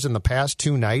 2 errors in the past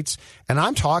 2 nights. And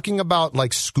I'm talking about,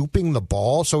 like, scooping the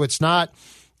ball. So it's not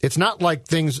It's not like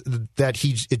things that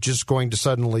he's just going to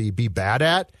suddenly be bad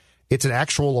at. It's an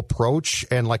actual approach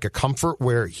and like a comfort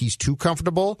where he's too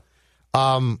comfortable.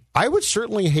 I would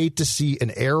certainly hate to see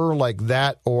an error like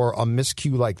that or a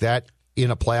miscue like that in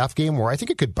a playoff game where I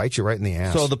think it could bite you right in the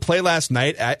ass. So the play last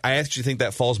night, I actually think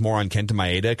that falls more on Kenta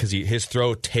Maeda because his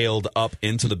throw tailed up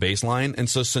into the baseline. And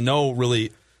so Sano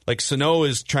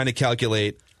is trying to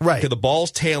calculate, right. Okay, the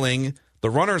ball's tailing, the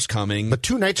runner's coming, but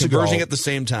 2 nights converging ago, at the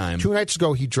same time. 2 nights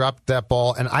ago, he dropped that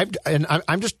ball, and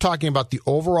I'm just talking about the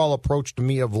overall approach to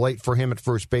me of late for him at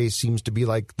first base seems to be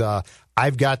like the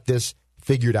I've got this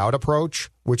figured out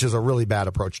approach, which is a really bad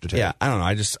approach to take. Yeah, I don't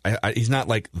know. He's not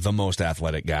like the most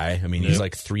athletic guy. I mean, he's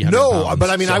like 300 No, pounds, but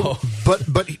I mean, so.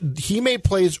 but he made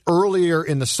plays earlier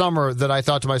in the summer that I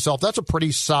thought to myself, that's a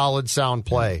pretty solid, sound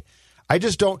play. I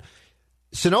just don't.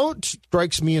 Sano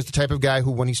strikes me as the type of guy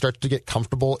who, when he starts to get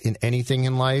comfortable in anything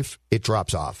in life, it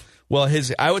drops off. Well,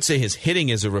 I would say his hitting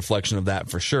is a reflection of that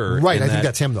for sure. Right, I think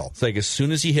that's him, though. It's like as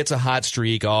soon as he hits a hot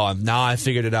streak, now I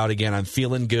figured it out again. I'm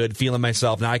feeling good, feeling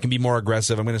myself. Now I can be more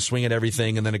aggressive. I'm going to swing at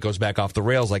everything, and then it goes back off the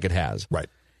rails like it has. Right.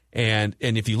 And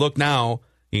if you look now,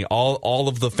 all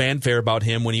of the fanfare about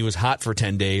him when he was hot for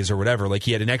 10 days or whatever, like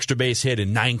he had an extra base hit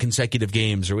in 9 consecutive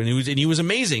games, and he was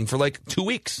amazing for like 2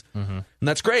 weeks, and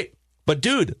that's great. But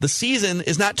dude, the season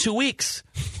is not 2 weeks.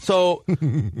 So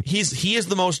he is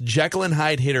the most Jekyll and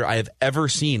Hyde hitter I have ever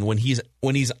seen. When he's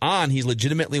on, he's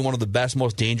legitimately one of the best,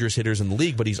 most dangerous hitters in the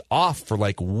league, but he's off for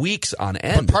like weeks on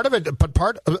end. But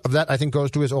part of that I think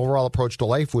goes to his overall approach to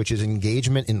life, which is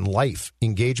engagement in life,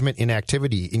 engagement in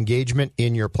activity, engagement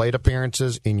in your plate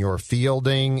appearances, in your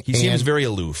fielding. He seems very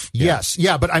aloof. Yes.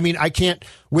 Yeah, but I mean I can't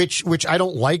which I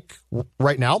don't like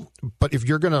right now, but if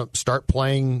you're going to start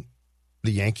playing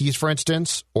the Yankees, for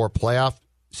instance, or playoff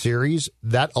series,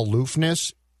 that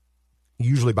aloofness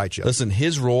usually bites you. Listen,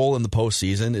 his role in the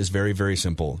postseason is very, very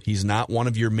simple. He's not one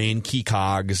of your main key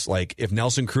cogs. Like, if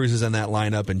Nelson Cruz is in that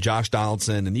lineup and Josh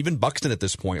Donaldson and even Buxton at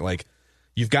this point, like,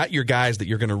 you've got your guys that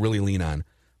you're going to really lean on.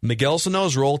 Miguel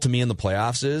Sano's role to me in the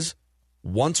playoffs is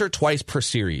once or twice per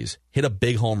series, hit a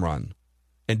big home run.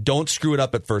 And don't screw it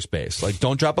up at first base. Like,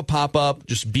 don't drop a pop-up.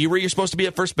 Just be where you're supposed to be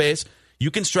at first base. You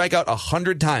can strike out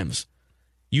 100 times.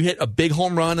 You hit a big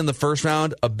home run in the first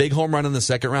round, a big home run in the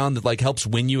second round that like helps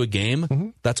win you a game. Mm-hmm.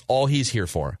 That's all he's here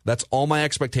for. That's all my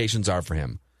expectations are for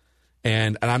him.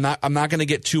 And I'm not going to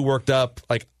get too worked up.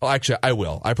 Like, actually, I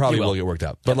will. I probably will get worked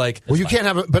up. But you can't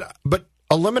have it. But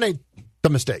eliminate the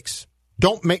mistakes.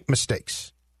 Don't make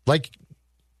mistakes. Like,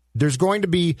 there's going to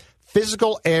be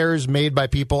physical errors made by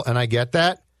people, and I get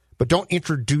that. But don't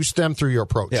introduce them through your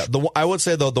approach. Yeah, I would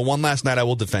say though the one last night I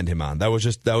will defend him on. That was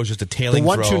just a tailing. The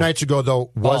one throw. 2 nights ago though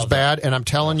was bad, and I'm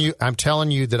telling you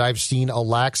that I've seen a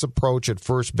lax approach at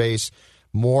first base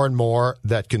more and more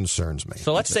that concerns me.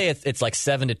 So let's say it's like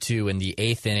 7-2 in the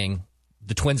 8th inning.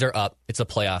 The Twins are up. It's a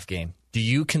playoff game. Do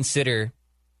you consider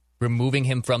removing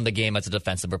him from the game as a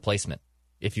defensive replacement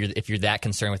if you're that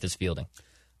concerned with his fielding?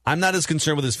 I'm not as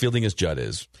concerned with his fielding as Judd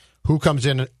is. Who comes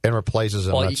in and replaces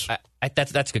him? Well, that's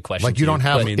a good question. Like you don't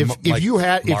have. If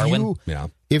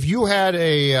you had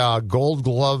a Gold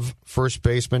Glove first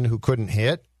baseman who couldn't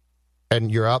hit,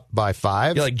 and you're up by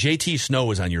 5, like JT Snow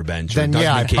was on your bench, then or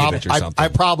yeah, I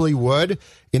probably would.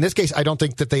 In this case, I don't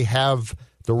think that they have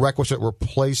the requisite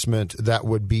replacement that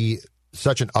would be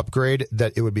such an upgrade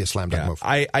that it would be a slam dunk move.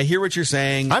 I hear what you're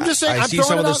saying. I'm just saying. I see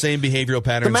some of the same behavioral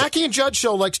patterns. The Mackey and Judd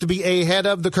show likes to be ahead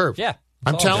of the curve. Yeah.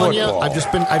 I'm telling you,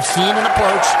 I've seen an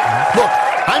approach. Look,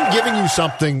 I'm giving you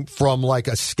something from like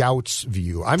a scout's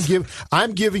view. I'm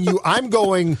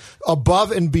going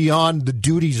above and beyond the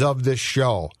duties of this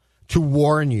show to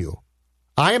warn you.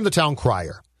 I am the town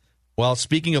crier. Well,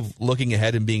 speaking of looking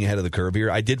ahead and being ahead of the curve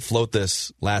here, I did float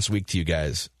this last week to you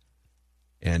guys,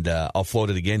 and I'll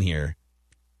float it again here.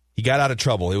 He got out of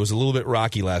trouble. It was a little bit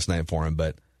rocky last night for him,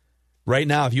 but right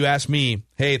now, if you ask me,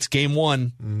 hey, it's game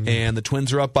 1, and the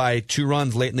Twins are up by 2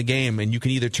 runs late in the game, and you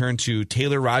can either turn to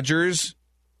Taylor Rogers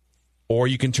or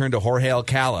you can turn to Jorge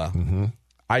Alcala. Mm-hmm.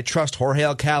 I trust Jorge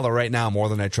Alcala right now more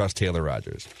than I trust Taylor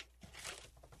Rogers.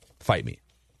 Fight me.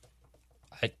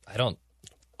 I don't.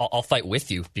 I'll fight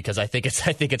with you because I think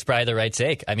it's probably the right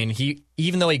take. I mean,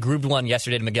 even though he grooved one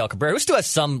yesterday to Miguel Cabrera, who still has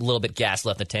some little bit gas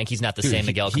left in the tank. He's not the same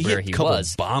Miguel Cabrera he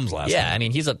was. Bombs last night. Yeah, I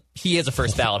mean, he is a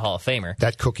first ballot Hall of Famer.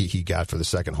 That cookie he got for the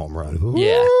second home run. Ooh.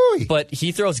 Yeah, but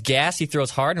he throws gas, he throws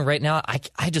hard, and right now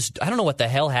I don't know what the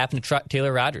hell happened to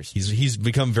Taylor Rogers. He's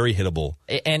become very hittable,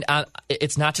 and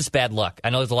it's not just bad luck.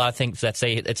 I know there's a lot of things that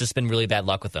say it's just been really bad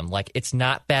luck with him. Like, it's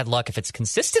not bad luck if it's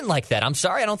consistent like that. I'm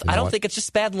sorry, I don't think it's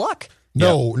just bad luck.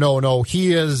 No.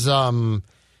 He is. I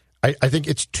think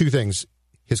it's 2 things.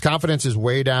 His confidence is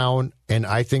way down, and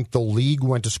I think the league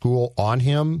went to school on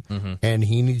him, and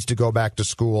he needs to go back to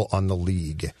school on the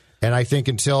league. And I think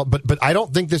but I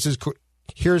don't think this is.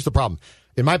 Here's the problem.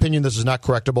 In my opinion, this is not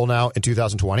correctable now in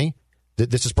 2020.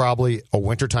 This is probably a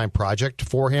wintertime project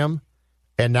for him,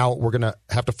 and now we're going to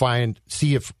have to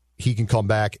see if he can come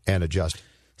back and adjust.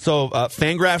 So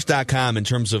Fangraphs.com, in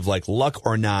terms of like luck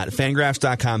or not,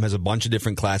 Fangraphs.com has a bunch of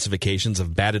different classifications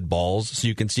of batted balls, so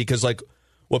you can see, because like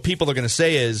what people are going to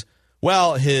say is,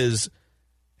 well, his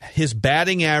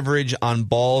batting average on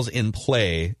balls in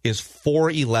play is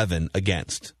 .411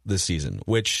 against this season,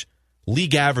 which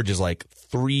league average is like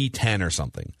 .310 or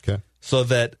something. Okay, so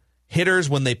that hitters,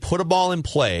 when they put a ball in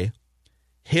play,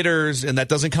 and that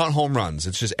doesn't count home runs.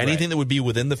 It's just anything that would be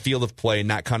within the field of play,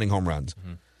 not counting home runs.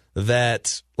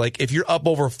 That, like, if you're up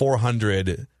over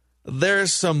 400,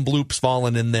 there's some bloops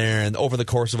falling in there, and over the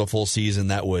course of a full season,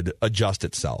 that would adjust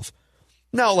itself.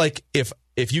 Now, like, if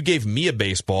you gave me a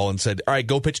baseball and said, all right,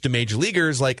 go pitch to major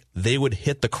leaguers, like, they would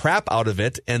hit the crap out of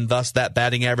it, and thus that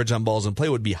batting average on balls in play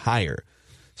would be higher.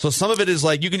 So some of it is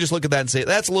like, you can just look at that and say,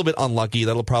 that's a little bit unlucky.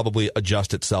 That'll probably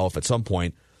adjust itself at some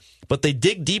point. But they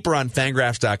dig deeper on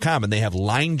Fangraphs.com, and they have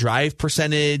line drive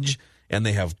percentage, and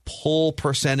they have pull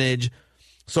percentage.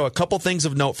 So a couple things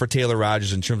of note for Taylor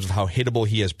Rogers in terms of how hittable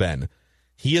he has been.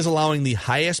 He is allowing the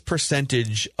highest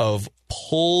percentage of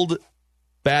pulled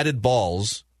batted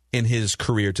balls in his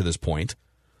career to this point.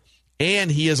 And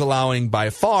he is allowing by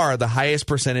far the highest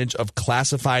percentage of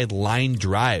classified line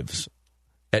drives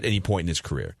at any point in his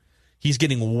career. He's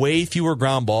getting way fewer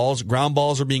ground balls. Ground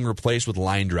balls are being replaced with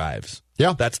line drives.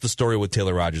 Yeah. That's the story with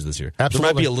Taylor Rogers this year. Absolutely.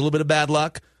 There might be a little bit of bad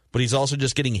luck, but he's also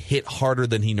just getting hit harder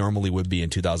than he normally would be in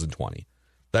 2020.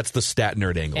 That's the stat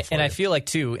nerd angle. And I feel like,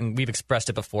 too, and we've expressed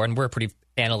it before, and we're a pretty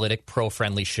analytic,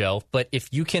 pro-friendly show, but if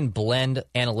you can blend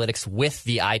analytics with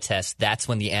the eye test, that's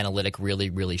when the analytic really,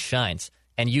 really shines.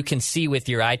 And you can see with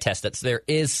your eye test that there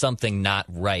is something not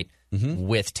right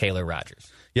with Taylor Rogers.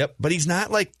 Yep, but he's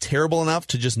not, like, terrible enough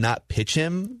to just not pitch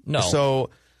him. No.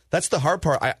 So that's the hard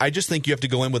part. I just think you have to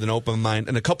go in with an open mind.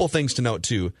 And a couple things to note,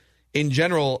 too. In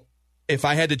general, if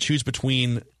I had to choose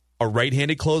between a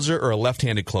right-handed closer or a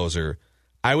left-handed closer,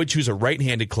 I would choose a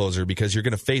right-handed closer because you're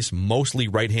going to face mostly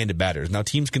right-handed batters. Now,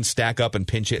 teams can stack up and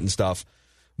pinch hit and stuff,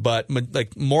 but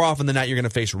like more often than not, you're going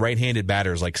to face right-handed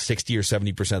batters like 60 or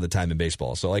 70% of the time in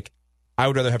baseball. So, like, I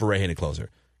would rather have a right-handed closer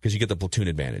because you get the platoon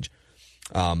advantage.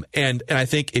 And I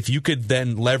think if you could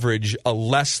then leverage a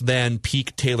less than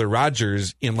peak Taylor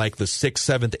Rogers in like the 6th,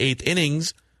 7th, 8th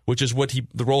innings, which is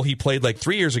the role he played like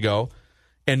 3 years ago.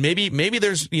 And maybe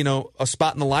there's, a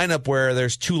spot in the lineup where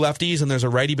there's two lefties and there's a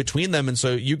righty between them. And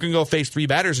so you can go face three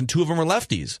batters and two of them are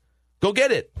lefties. Go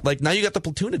get it. Like, now you got the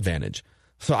platoon advantage.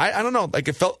 So I don't know. Like,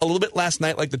 it felt a little bit last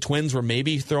night like the Twins were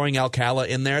maybe throwing Alcala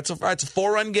in there. It's a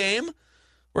 4-run game.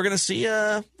 We're gonna see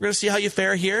how you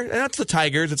fare here. And that's the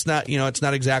Tigers. It's not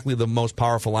exactly the most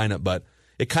powerful lineup, but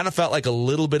it kind of felt like a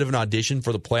little bit of an audition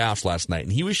for the playoffs last night.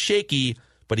 And he was shaky,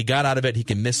 but he got out of it. He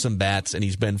can miss some bats, and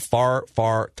he's been far,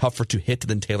 far tougher to hit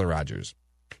than Taylor Rogers.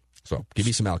 So give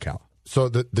me some Alcala. So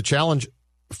the challenge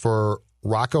for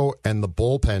Rocco and the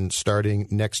bullpen starting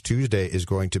next Tuesday is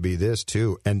going to be this,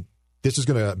 too. And this is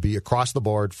going to be across the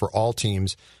board for all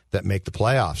teams that make the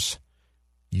playoffs.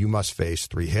 You must face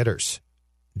three hitters,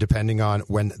 depending on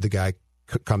when the guy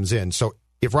comes in. So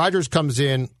if Rogers comes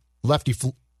in lefty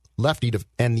to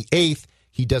end the 8th,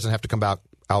 he doesn't have to come out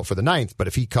for the 9th. But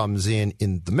if he comes in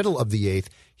the middle of the 8th,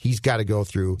 he's got to go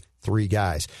through three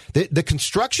guys. The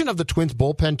construction of the Twins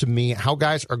bullpen, to me, how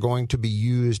guys are going to be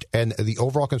used, and the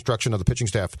overall construction of the pitching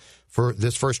staff for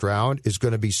this first round is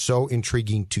going to be so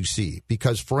intriguing to see.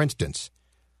 Because, for instance,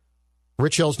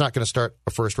 Rich Hill's not going to start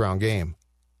a first-round game.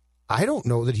 I don't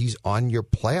know that he's on your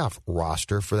playoff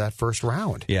roster for that first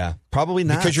round. Yeah, probably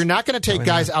not. Because you're not going to take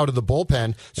guys out of the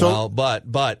bullpen. So, well,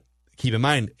 but keep in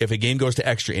mind, if a game goes to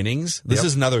extra innings, this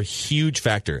is another huge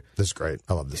factor. This is great.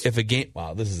 I love this. If a game,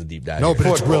 wow, this is a deep dive. No, but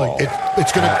it's really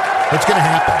it's going to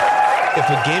happen. If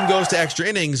a game goes to extra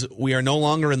innings, we are no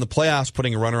longer in the playoffs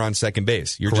putting a runner on second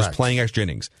base. You're just playing extra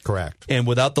innings. Correct. And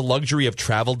without the luxury of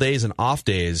travel days and off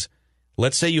days,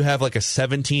 let's say you have like a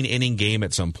 17-inning game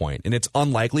at some point, and it's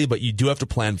unlikely, but you do have to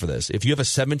plan for this. If you have a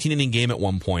 17-inning game at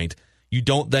one point, you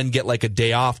don't then get like a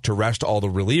day off to rest all the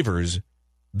relievers.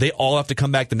 They all have to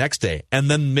come back the next day, and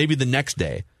then maybe the next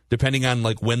day, depending on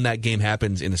like when that game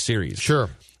happens in a series. Sure.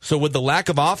 So with the lack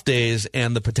of off days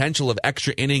and the potential of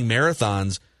extra inning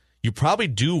marathons, you probably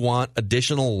do want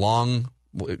additional long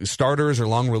starters or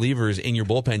long relievers in your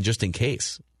bullpen just in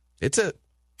case. It's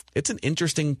an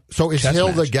interesting. So is chess Hill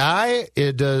match. the guy?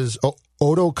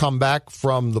 Odo come back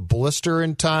from the blister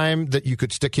in time that you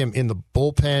could stick him in the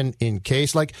bullpen in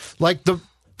case? Like the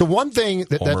one thing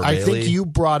that I think you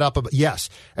brought up about,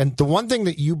 yes, and the one thing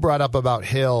that you brought up about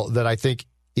Hill that I think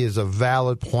is a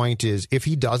valid point is if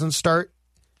he doesn't start,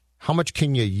 how much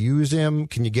can you use him?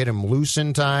 Can you get him loose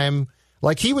in time?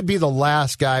 Like he would be the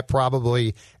last guy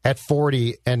probably at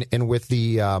 40 and with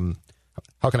the,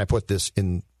 how can I put this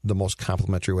in the most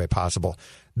complimentary way possible?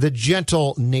 The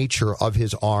gentle nature of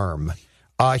his arm.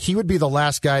 He would be the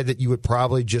last guy that you would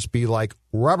probably just be like,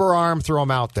 rubber arm, throw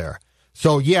him out there.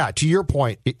 So, yeah, to your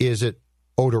point, is it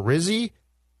Odorizzi,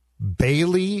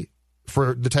 Bailey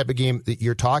for the type of game that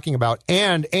you're talking about?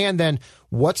 And then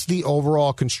what's the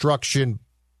overall construction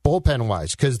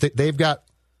bullpen-wise? Because they've got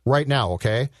right now,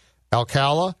 okay,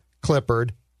 Alcala,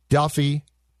 Clippard, Duffy,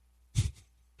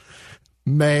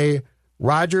 May,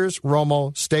 Rogers,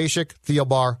 Romo, Stashik,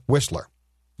 Thielbar, Whistler.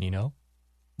 Nino?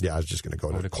 Yeah, I was just going to go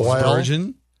to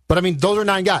Coyle. But, I mean, those are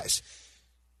 9 guys.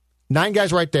 9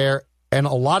 guys right there, and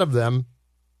a lot of them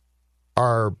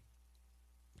are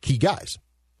key guys,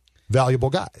 valuable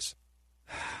guys.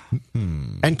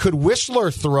 And could Whistler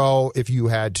throw, if you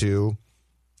had to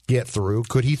get through,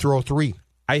 could he throw 3?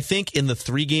 I think in the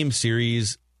 3-game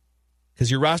series,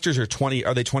 because your rosters are 20,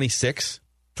 are they 26?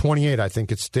 28, I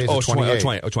think it stays at 28.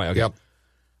 20, okay. Yep.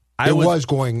 It was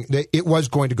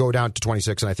going to go down to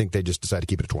 26, and I think they just decided to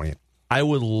keep it at 28. I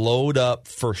would load up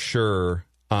for sure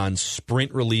on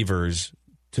sprint relievers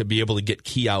to be able to get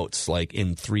key outs like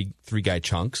in three guy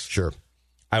chunks. Sure.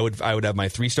 I would have my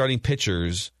 3 starting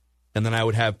pitchers, and then I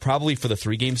would have probably for the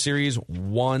 3-game series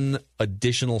 1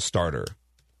 additional starter.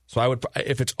 So I would,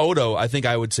 if it's Odo, I think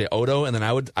I would say Odo, and then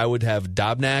I would have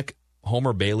Dobnak,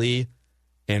 Homer Bailey,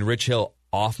 and Rich Hill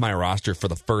off my roster for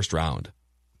the first round.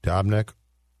 Dobnak,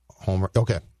 Homer.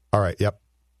 Okay. All right. Yep.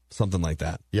 Something like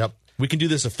that. Yep. We can do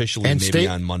this officially and maybe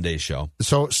on Monday's show.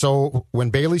 So when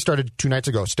Bailey started 2 nights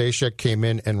ago, Stashik came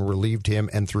in and relieved him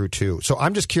and threw 2. So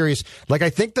I'm just curious. Like,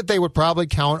 I think that they would probably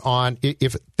count on,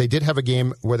 if they did have a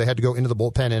game where they had to go into the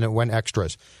bullpen and it went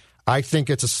extras, I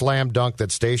think it's a slam dunk that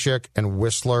Stashik and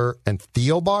Whistler and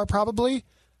Thielbar probably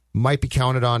might be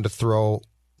counted on to throw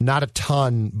not a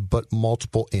ton, but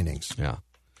multiple innings. Yeah.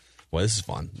 Well, this is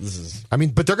fun. I mean,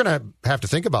 but they're going to have to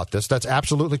think about this. That's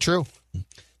absolutely true.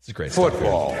 It's a great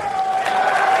football.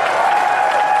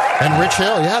 And Rich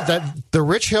Hill, the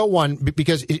Rich Hill one,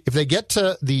 because if they get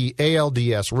to the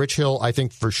ALDS, Rich Hill, I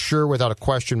think for sure, without a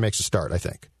question, makes a start, I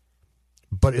think.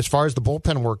 But as far as the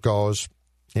bullpen work goes,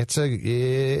 I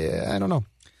don't know.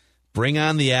 Bring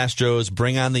on the Astros,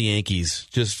 bring on the Yankees.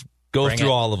 Just go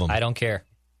through all of them. I don't care.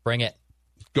 Bring it.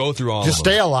 Go through all of them. Just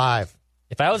stay alive.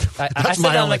 If I was, I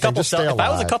said on a couple. If I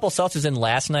was a couple seltzers in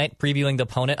last night previewing the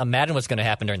opponent, imagine what's going to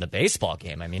happen during the baseball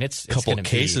game. I mean, it's couple going to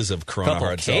cases of Corona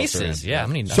hard cases. Yeah,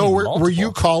 So were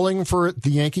you calling for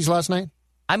the Yankees last night?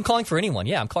 I'm calling for anyone.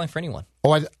 Yeah, I'm calling for anyone.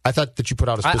 Oh, I thought that you put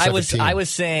out a specific team. I was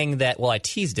saying that. Well, I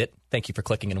teased it. Thank you for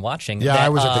clicking and watching. Yeah, that, I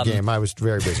was at the game. I was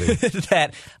very busy.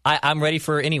 That I'm ready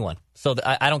for anyone. So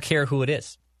I don't care who it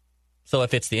is. So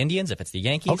if it's the Indians, if it's the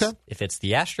Yankees, if it's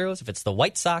the Astros, if it's the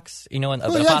White Sox, in a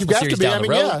possible series down the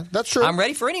road, yeah, that's true. I'm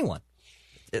ready for anyone.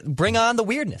 Bring on the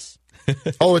weirdness.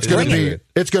 Oh, it's going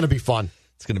to be fun.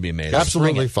 It's going to be amazing.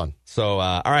 Absolutely fun. So,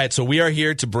 all right. So we are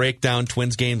here to break down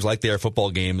Twins games like they are football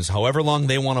games. However long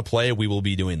they want to play, we will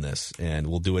be doing this, and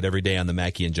we'll do it every day on the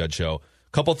Mackey and Judd Show.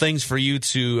 A couple things for you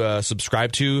to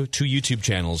subscribe to 2 YouTube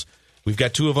channels. We've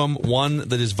got 2 of them. One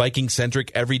that is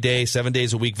Viking-centric every day, 7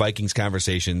 days a week, Vikings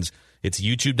conversations. It's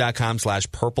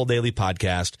youtube.com/Purple Daily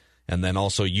Podcast, and then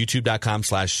also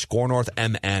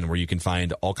youtube.com/ScoreNorthMN, where you can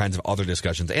find all kinds of other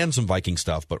discussions and some Viking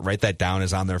stuff. But write that down,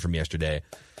 is on there from yesterday,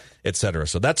 etc.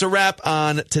 So that's a wrap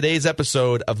on today's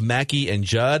episode of Mackey and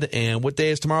Judd. And what day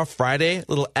is tomorrow? Friday.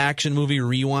 Little action movie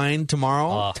rewind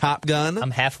tomorrow. Top Gun. I'm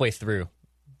halfway through.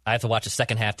 I have to watch the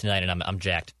second half tonight, and I'm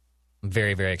jacked. I'm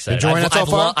very, very excited. Enjoying it so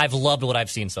far? I've loved what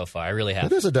I've seen so far. I really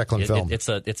have. It is a Declan film.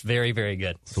 It's very, very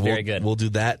good. It's very good. We'll do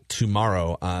that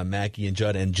tomorrow. Mackey and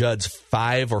Judd. And Judd's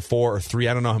 5 or 4 or 3,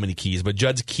 I don't know how many keys, but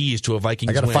Judd's keys to a Vikings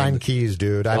win. I got to find keys,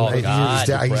 dude. God,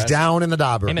 he's down in the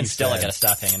dauber. Him and Stella got to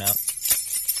stop hanging out.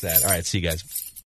 Sad. All right, see you guys.